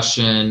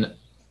discussion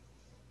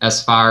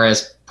as far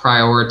as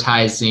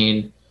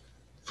prioritizing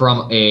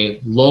from a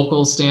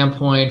local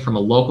standpoint, from a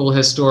local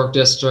historic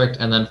district,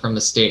 and then from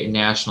the state and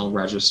national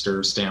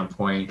register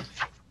standpoint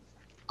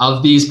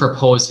of these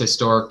proposed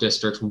historic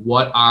districts.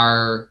 What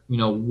are,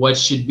 what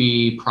should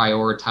be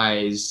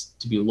prioritized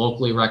to be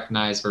locally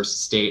recognized versus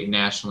state and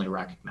nationally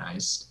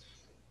recognized.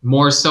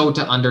 More so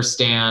to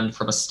understand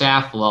from a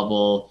staff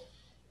level,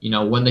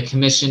 when the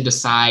commission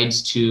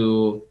decides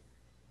to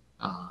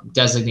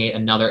designate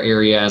another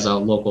area as a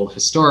local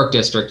historic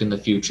district in the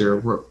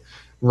future,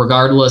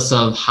 regardless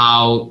of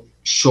how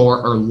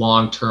short or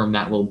long term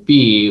that will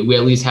be, we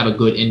at least have a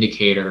good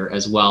indicator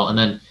as well. And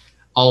then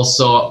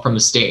also from the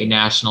state and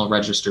national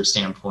register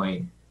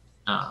standpoint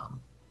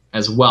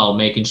as well,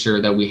 making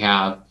sure that we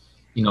have,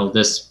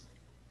 this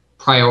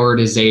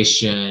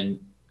prioritization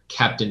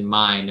kept in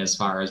mind as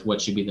far as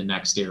what should be the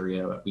next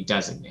area that we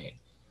designate.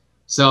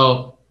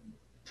 So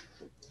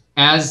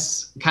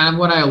as kind of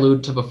what I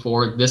alluded to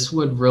before, this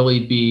would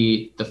really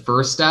be the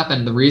first step.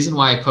 And the reason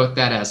why I put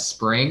that as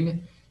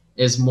spring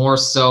is more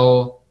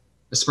so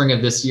the spring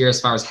of this year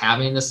as far as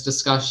having this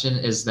discussion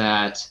is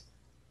that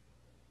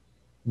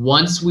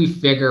once we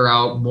figure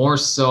out more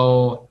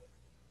so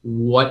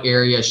what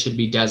area should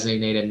be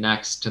designated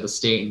next to the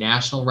state and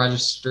national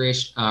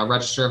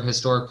register of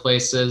historic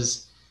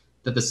places,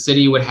 that the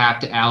city would have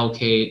to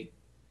allocate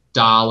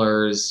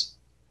dollars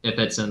if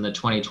it's in the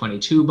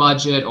 2022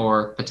 budget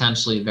or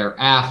potentially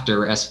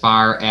thereafter, as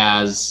far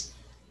as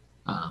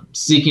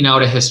seeking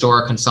out a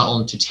historic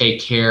consultant to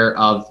take care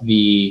of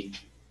the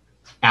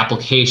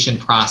application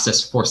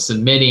process for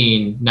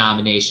submitting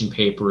nomination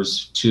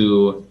papers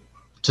to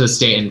the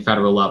state and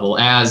federal level.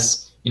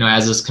 As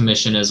this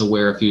commission is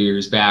aware, a few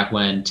years back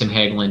when Tim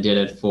Hagelin did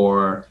it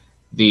for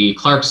the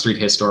Clark Street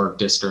Historic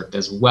District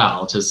as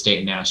well, to the state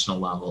and national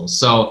level.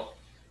 So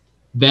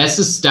this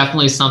is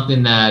definitely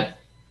something that,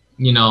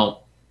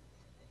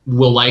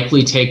 will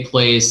likely take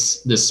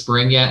place this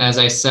spring yet, as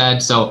I said.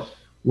 So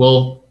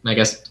we'll, I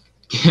guess,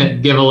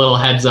 give a little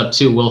heads up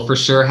too. We'll for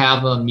sure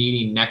have a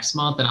meeting next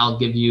month, and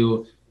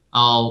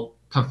I'll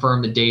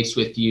confirm the dates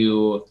with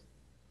you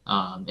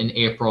in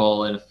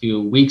April in a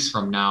few weeks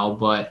from now.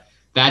 But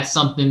that's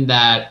something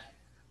that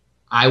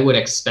I would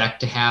expect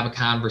to have a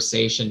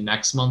conversation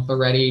next month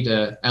already,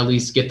 to at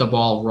least get the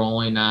ball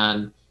rolling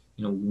on,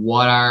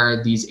 what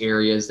are these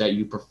areas that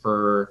you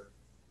prefer,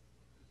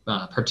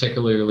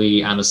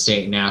 particularly on the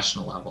state and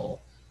national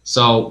level.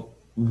 So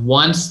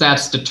once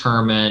that's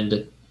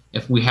determined,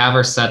 if we have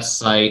our set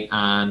sight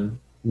on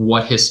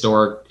what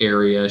historic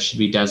area should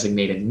be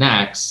designated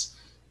next,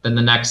 then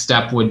the next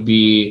step would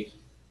be,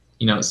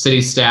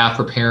 city staff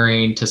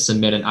preparing to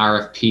submit an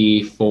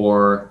RFP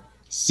for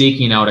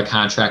seeking out a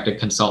contracted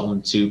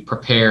consultant to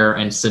prepare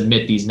and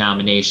submit these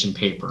nomination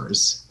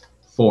papers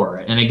for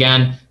it. And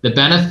again, the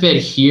benefit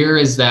here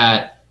is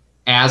that,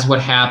 as what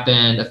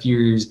happened a few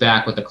years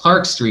back with the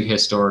Clark Street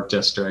Historic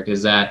District,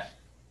 is that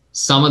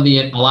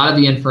a lot of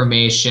the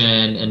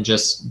information and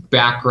just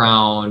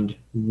background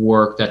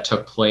work that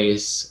took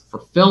place for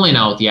filling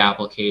out the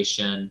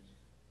application,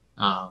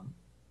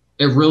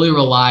 it really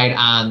relied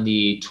on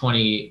the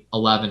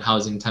 2011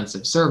 Housing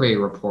Intensive Survey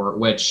report,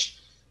 which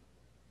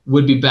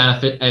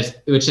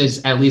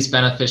is at least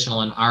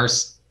beneficial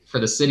for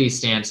the city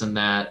stance, in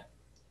that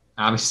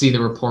obviously the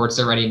report's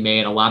already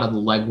made, a lot of the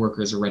legwork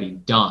is already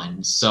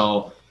done.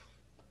 So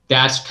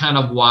that's kind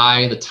of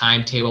why the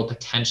timetable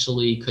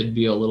potentially could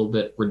be a little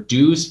bit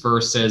reduced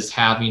versus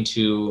having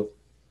to,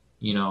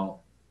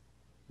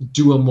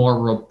 do a more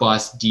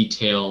robust,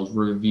 detailed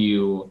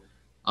review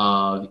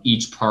of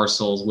each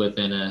parcels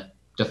within a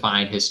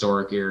defined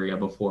historic area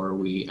before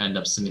we end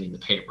up submitting the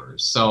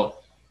papers. So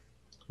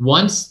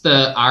once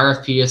the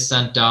RFP is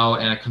sent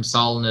out and a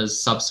consultant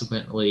is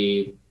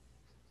subsequently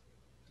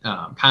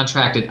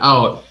contracted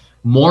out,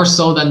 more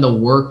so than the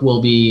work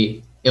it'll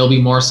be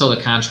more so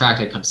the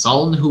contracted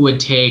consultant who would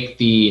take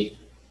the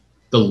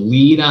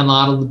lead on a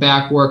lot of the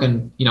back work,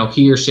 and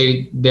he or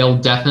she, they'll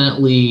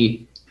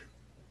definitely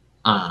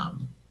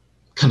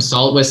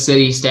consult with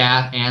city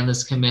staff and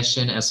this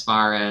commission as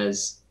far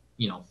as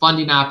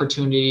funding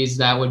opportunities.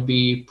 That would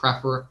be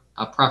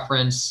a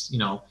preference.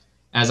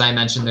 As I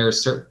mentioned,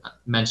 there's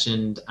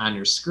mentioned on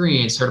your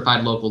screen,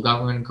 certified local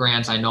government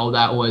grants. I know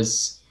that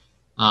was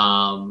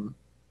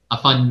a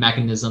fund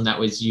mechanism that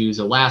was used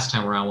the last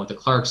time around with the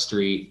Clark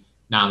Street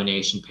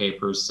nomination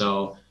papers.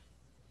 So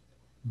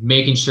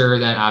making sure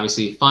that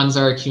obviously funds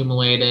are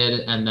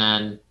accumulated, and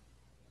then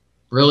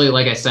really,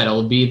 like I said,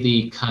 it'll be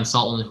the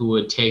consultant who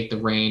would take the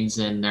reins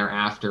in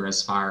thereafter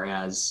as far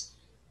as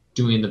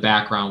doing the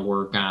background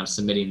work on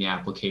submitting the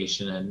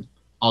application and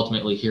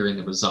ultimately hearing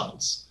the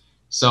results.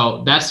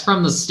 So that's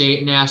from the state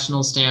and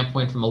national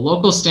standpoint. From a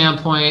local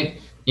standpoint,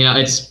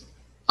 it's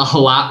a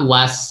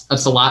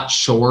lot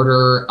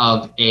shorter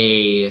of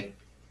a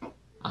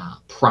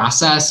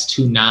process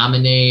to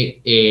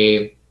nominate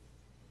a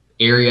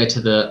area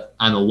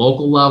on the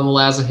local level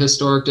as a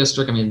historic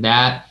district. I mean,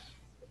 that,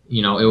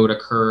 it would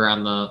occur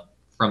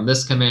from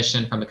this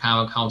commission, from the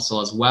common council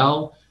as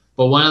well.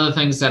 But one of the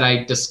things that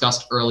I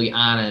discussed early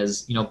on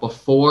is,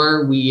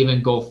 before we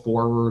even go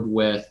forward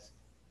with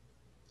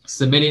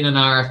submitting an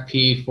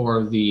RFP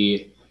for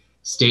the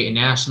state and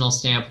national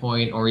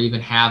standpoint, or even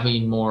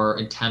having more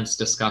intense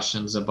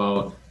discussions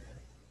about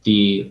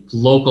the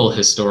local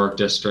historic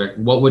district,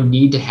 what would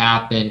need to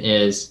happen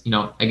is,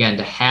 again,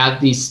 to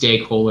have these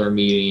stakeholder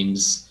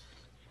meetings,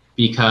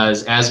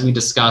 because as we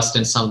discussed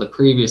in some of the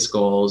previous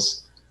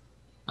goals,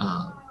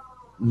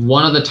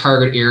 one of the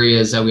target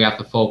areas that we have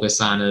to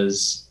focus on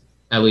is,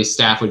 at least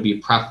staff would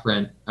be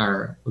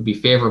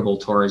favorable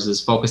towards,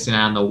 is focusing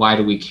on the why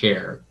do we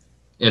care.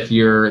 If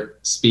you're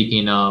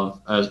speaking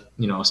of a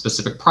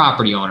specific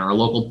property owner, a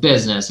local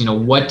business,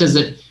 what does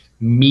it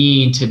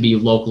mean to be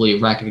locally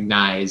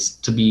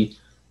recognized, to be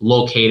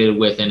located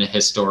within a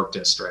historic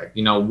district?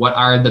 What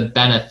are the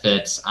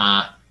benefits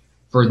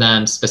for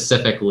them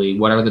specifically?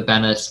 What are the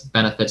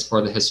benefits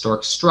for the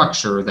historic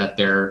structure that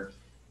they're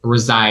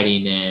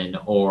residing in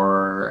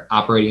or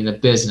operating the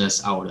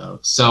business out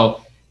of?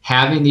 So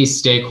having these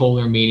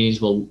stakeholder meetings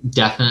will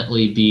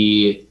definitely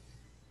be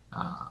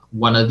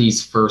one of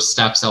these first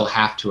steps that will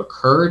have to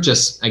occur,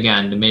 just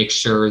again to make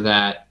sure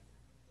that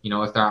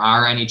if there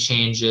are any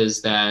changes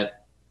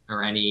that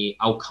or any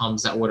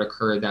outcomes that would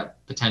occur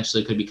that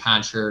potentially could be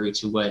contrary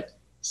to what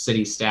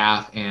city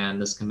staff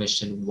and this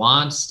commission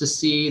wants to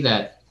see,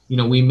 that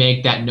we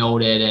make that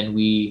noted and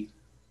we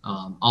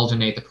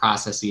alternate the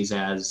processes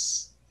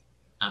as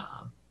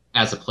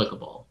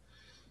applicable.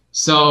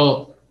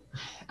 So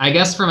I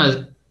guess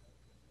are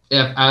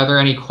there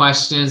any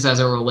questions as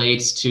it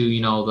relates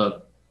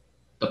to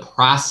the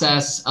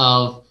process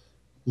of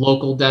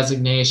local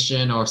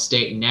designation or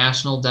state and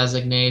national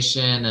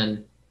designation,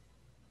 and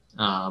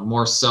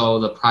more so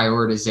the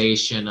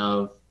prioritization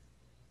of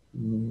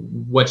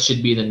what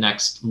should be the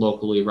next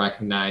locally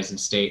recognized and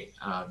state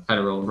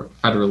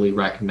federally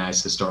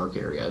recognized historic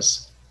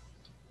areas?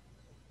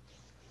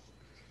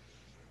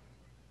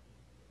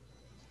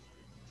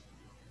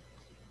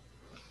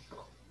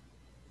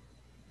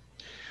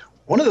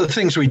 One of the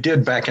things we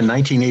did back in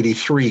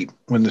 1983,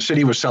 when the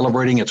city was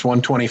celebrating its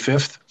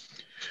 125th,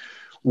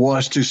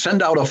 was to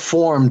send out a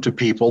form to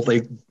people.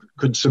 They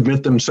could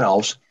submit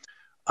themselves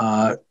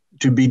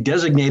to be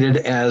designated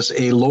as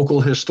a local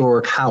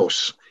historic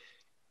house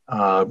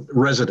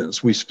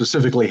residence. We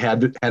specifically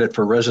had it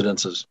for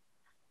residences.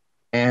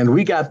 And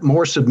we got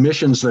more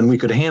submissions than we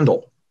could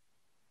handle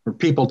for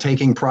people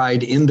taking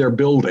pride in their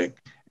building.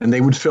 And they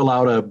would fill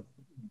out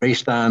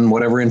based on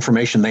whatever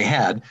information they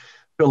had,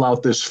 fill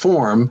out this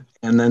form,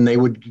 and then they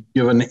would be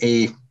given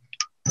a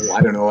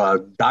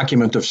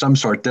document of some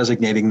sort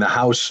designating the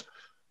house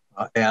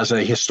as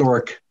a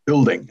historic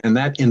building. And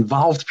that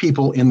involved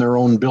people in their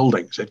own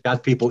buildings. It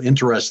got people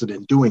interested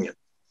in doing it.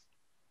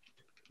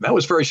 That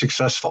was very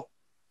successful.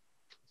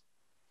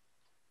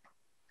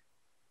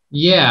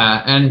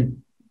 Yeah,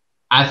 and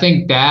I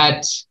think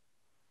that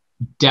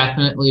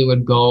definitely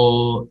would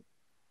go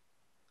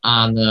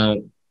in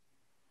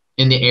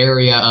the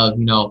area of,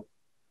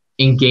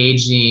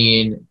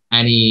 engaging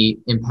any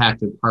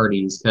impacted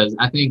parties, because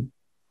I think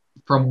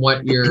from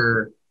what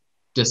you're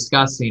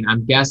discussing,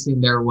 I'm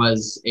guessing there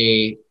was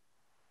a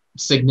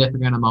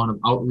significant amount of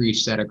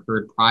outreach that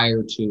occurred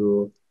prior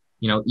to,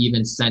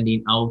 even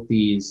sending out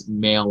these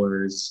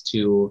mailers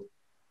to,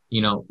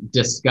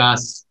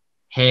 discuss,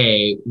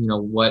 hey,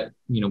 what,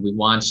 we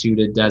want you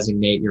to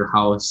designate your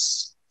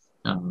house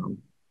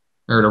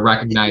or to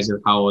recognize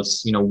your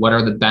house, what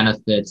are the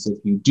benefits if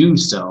you do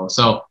so?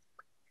 So,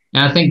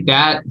 and I think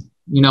that,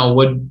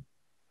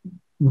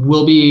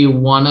 will be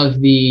one of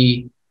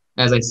the,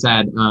 as I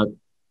said,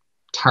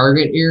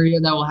 target area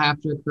that will have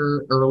to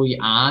occur early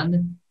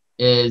on,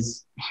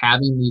 is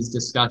having these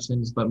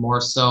discussions, but more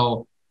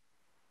so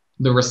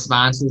the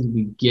responses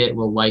we get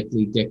will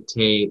likely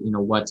dictate,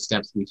 what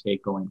steps we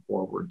take going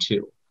forward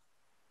too.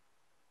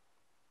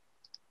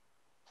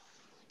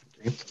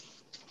 Okay.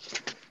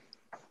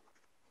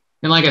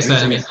 And like I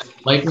said,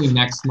 likely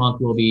next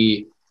month we'll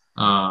be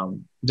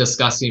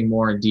discussing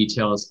more in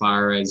detail as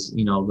far as,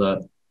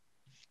 the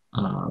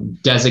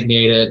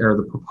designated or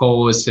the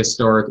proposed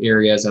historic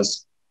areas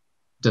as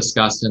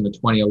discussed in the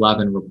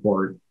 2011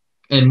 report,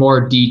 in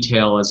more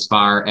detail as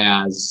far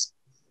as,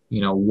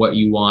 what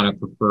you want to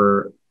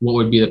prefer, what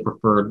would be the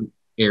preferred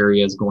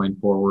areas going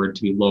forward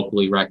to be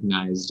locally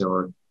recognized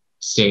or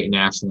state and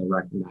nationally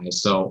recognized.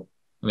 So,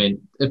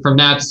 from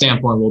that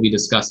standpoint, we'll be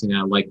discussing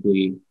that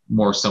likely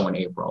more so in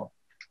April.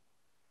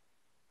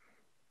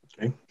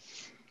 Okay.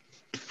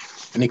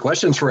 Any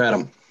questions for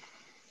Adam?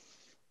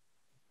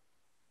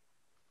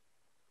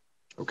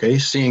 Okay,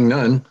 seeing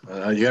none.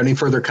 Do you have any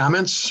further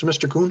comments,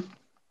 Mr. Kuhn?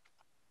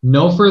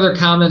 No further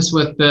comments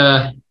with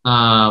the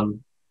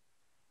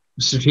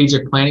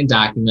strategic planning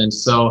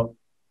documents. So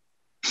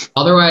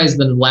otherwise,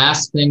 the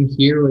last thing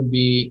here would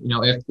be,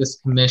 if this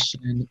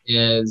commission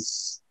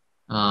is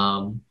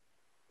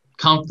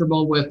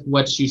comfortable with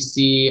what you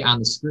see on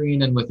the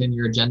screen and within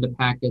your agenda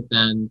packet,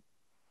 then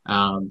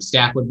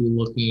staff would be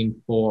looking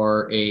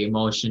for a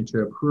motion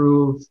to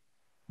approve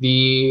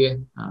the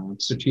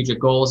strategic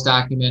goals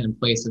document and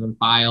place it in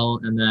file.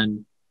 And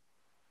then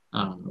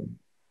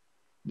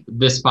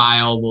this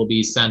file will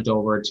be sent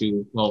over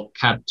to,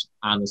 kept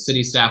on the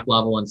city staff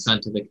level and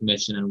sent to the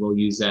commission. And we'll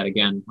use that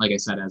again, like I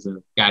said, as a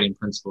guiding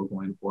principle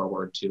going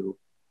forward to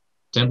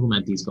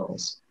implement these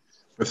goals.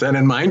 With that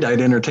in mind,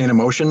 I'd entertain a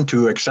motion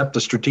to accept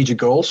the strategic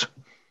goals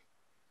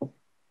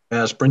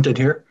as printed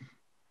here.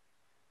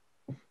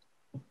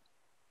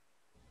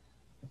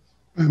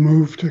 I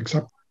move to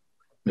accept.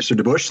 Mr.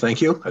 DeBusch,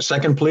 thank you. A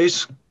second,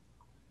 please.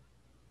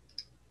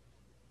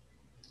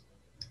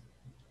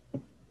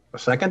 A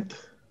second?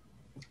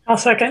 I'll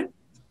second.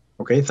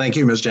 Okay, thank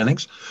you, Ms.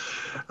 Jennings.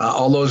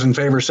 All those in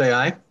favor say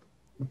aye.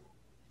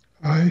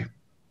 Aye.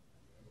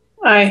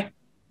 Aye.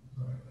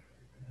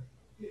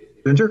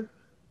 Ginger?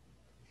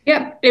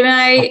 Yep. Am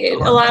I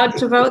allowed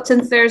to vote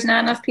since there's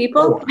not enough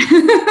people?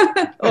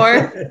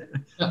 Or,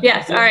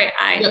 yes, all right,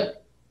 aye.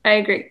 I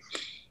agree.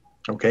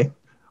 Okay.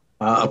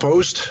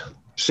 Opposed?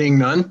 Seeing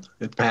none,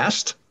 it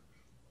passed.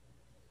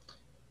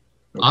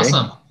 Okay.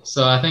 Awesome.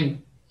 So I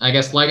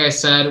guess, like I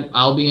said,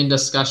 I'll be in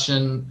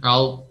discussion.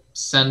 I'll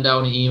send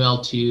out an email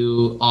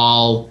to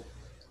all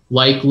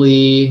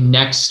likely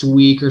next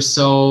week or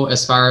so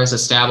as far as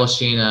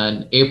establishing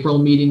an April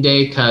meeting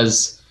day,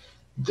 because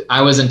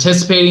I was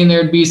anticipating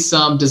there'd be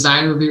some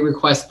design review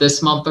requests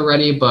this month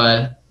already,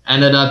 but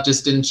ended up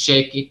just didn't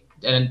shake,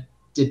 and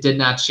it did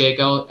not shake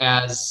out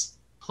as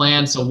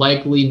planned. So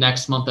likely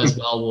next month as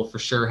well, we'll for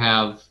sure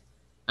have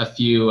a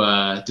few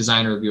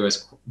design review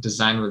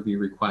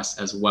requests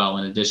as well,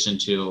 in addition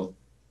to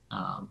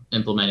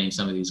implementing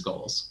some of these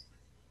goals.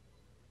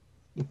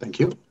 Thank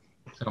you.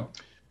 So.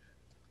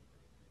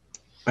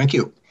 Thank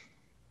you.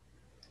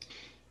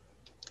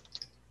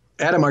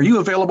 Adam, are you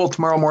available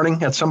tomorrow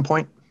morning at some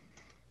point?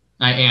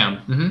 I am.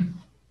 Mm-hmm.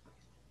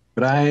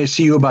 Could I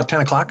see you about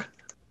 10 o'clock?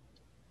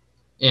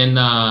 In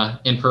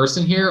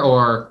person here,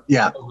 or?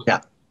 Yeah.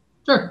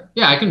 Sure.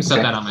 Yeah, I can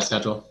set that on my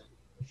schedule.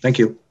 Thank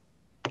you.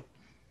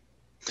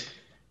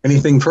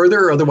 Anything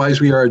further?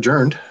 Otherwise, we are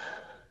adjourned.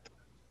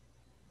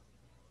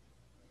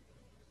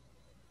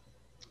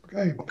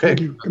 Okay.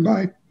 Thank you.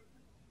 Goodbye.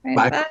 Right,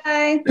 Bye. bye.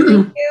 Thank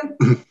you.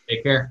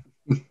 Take care.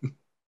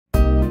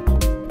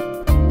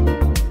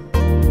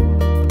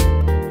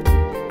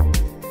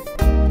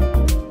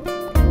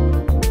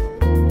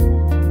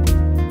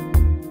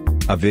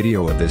 A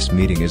video of this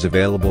meeting is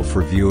available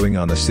for viewing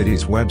on the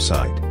city's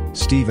website,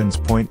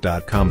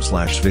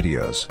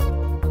 stevenspoint.com/videos.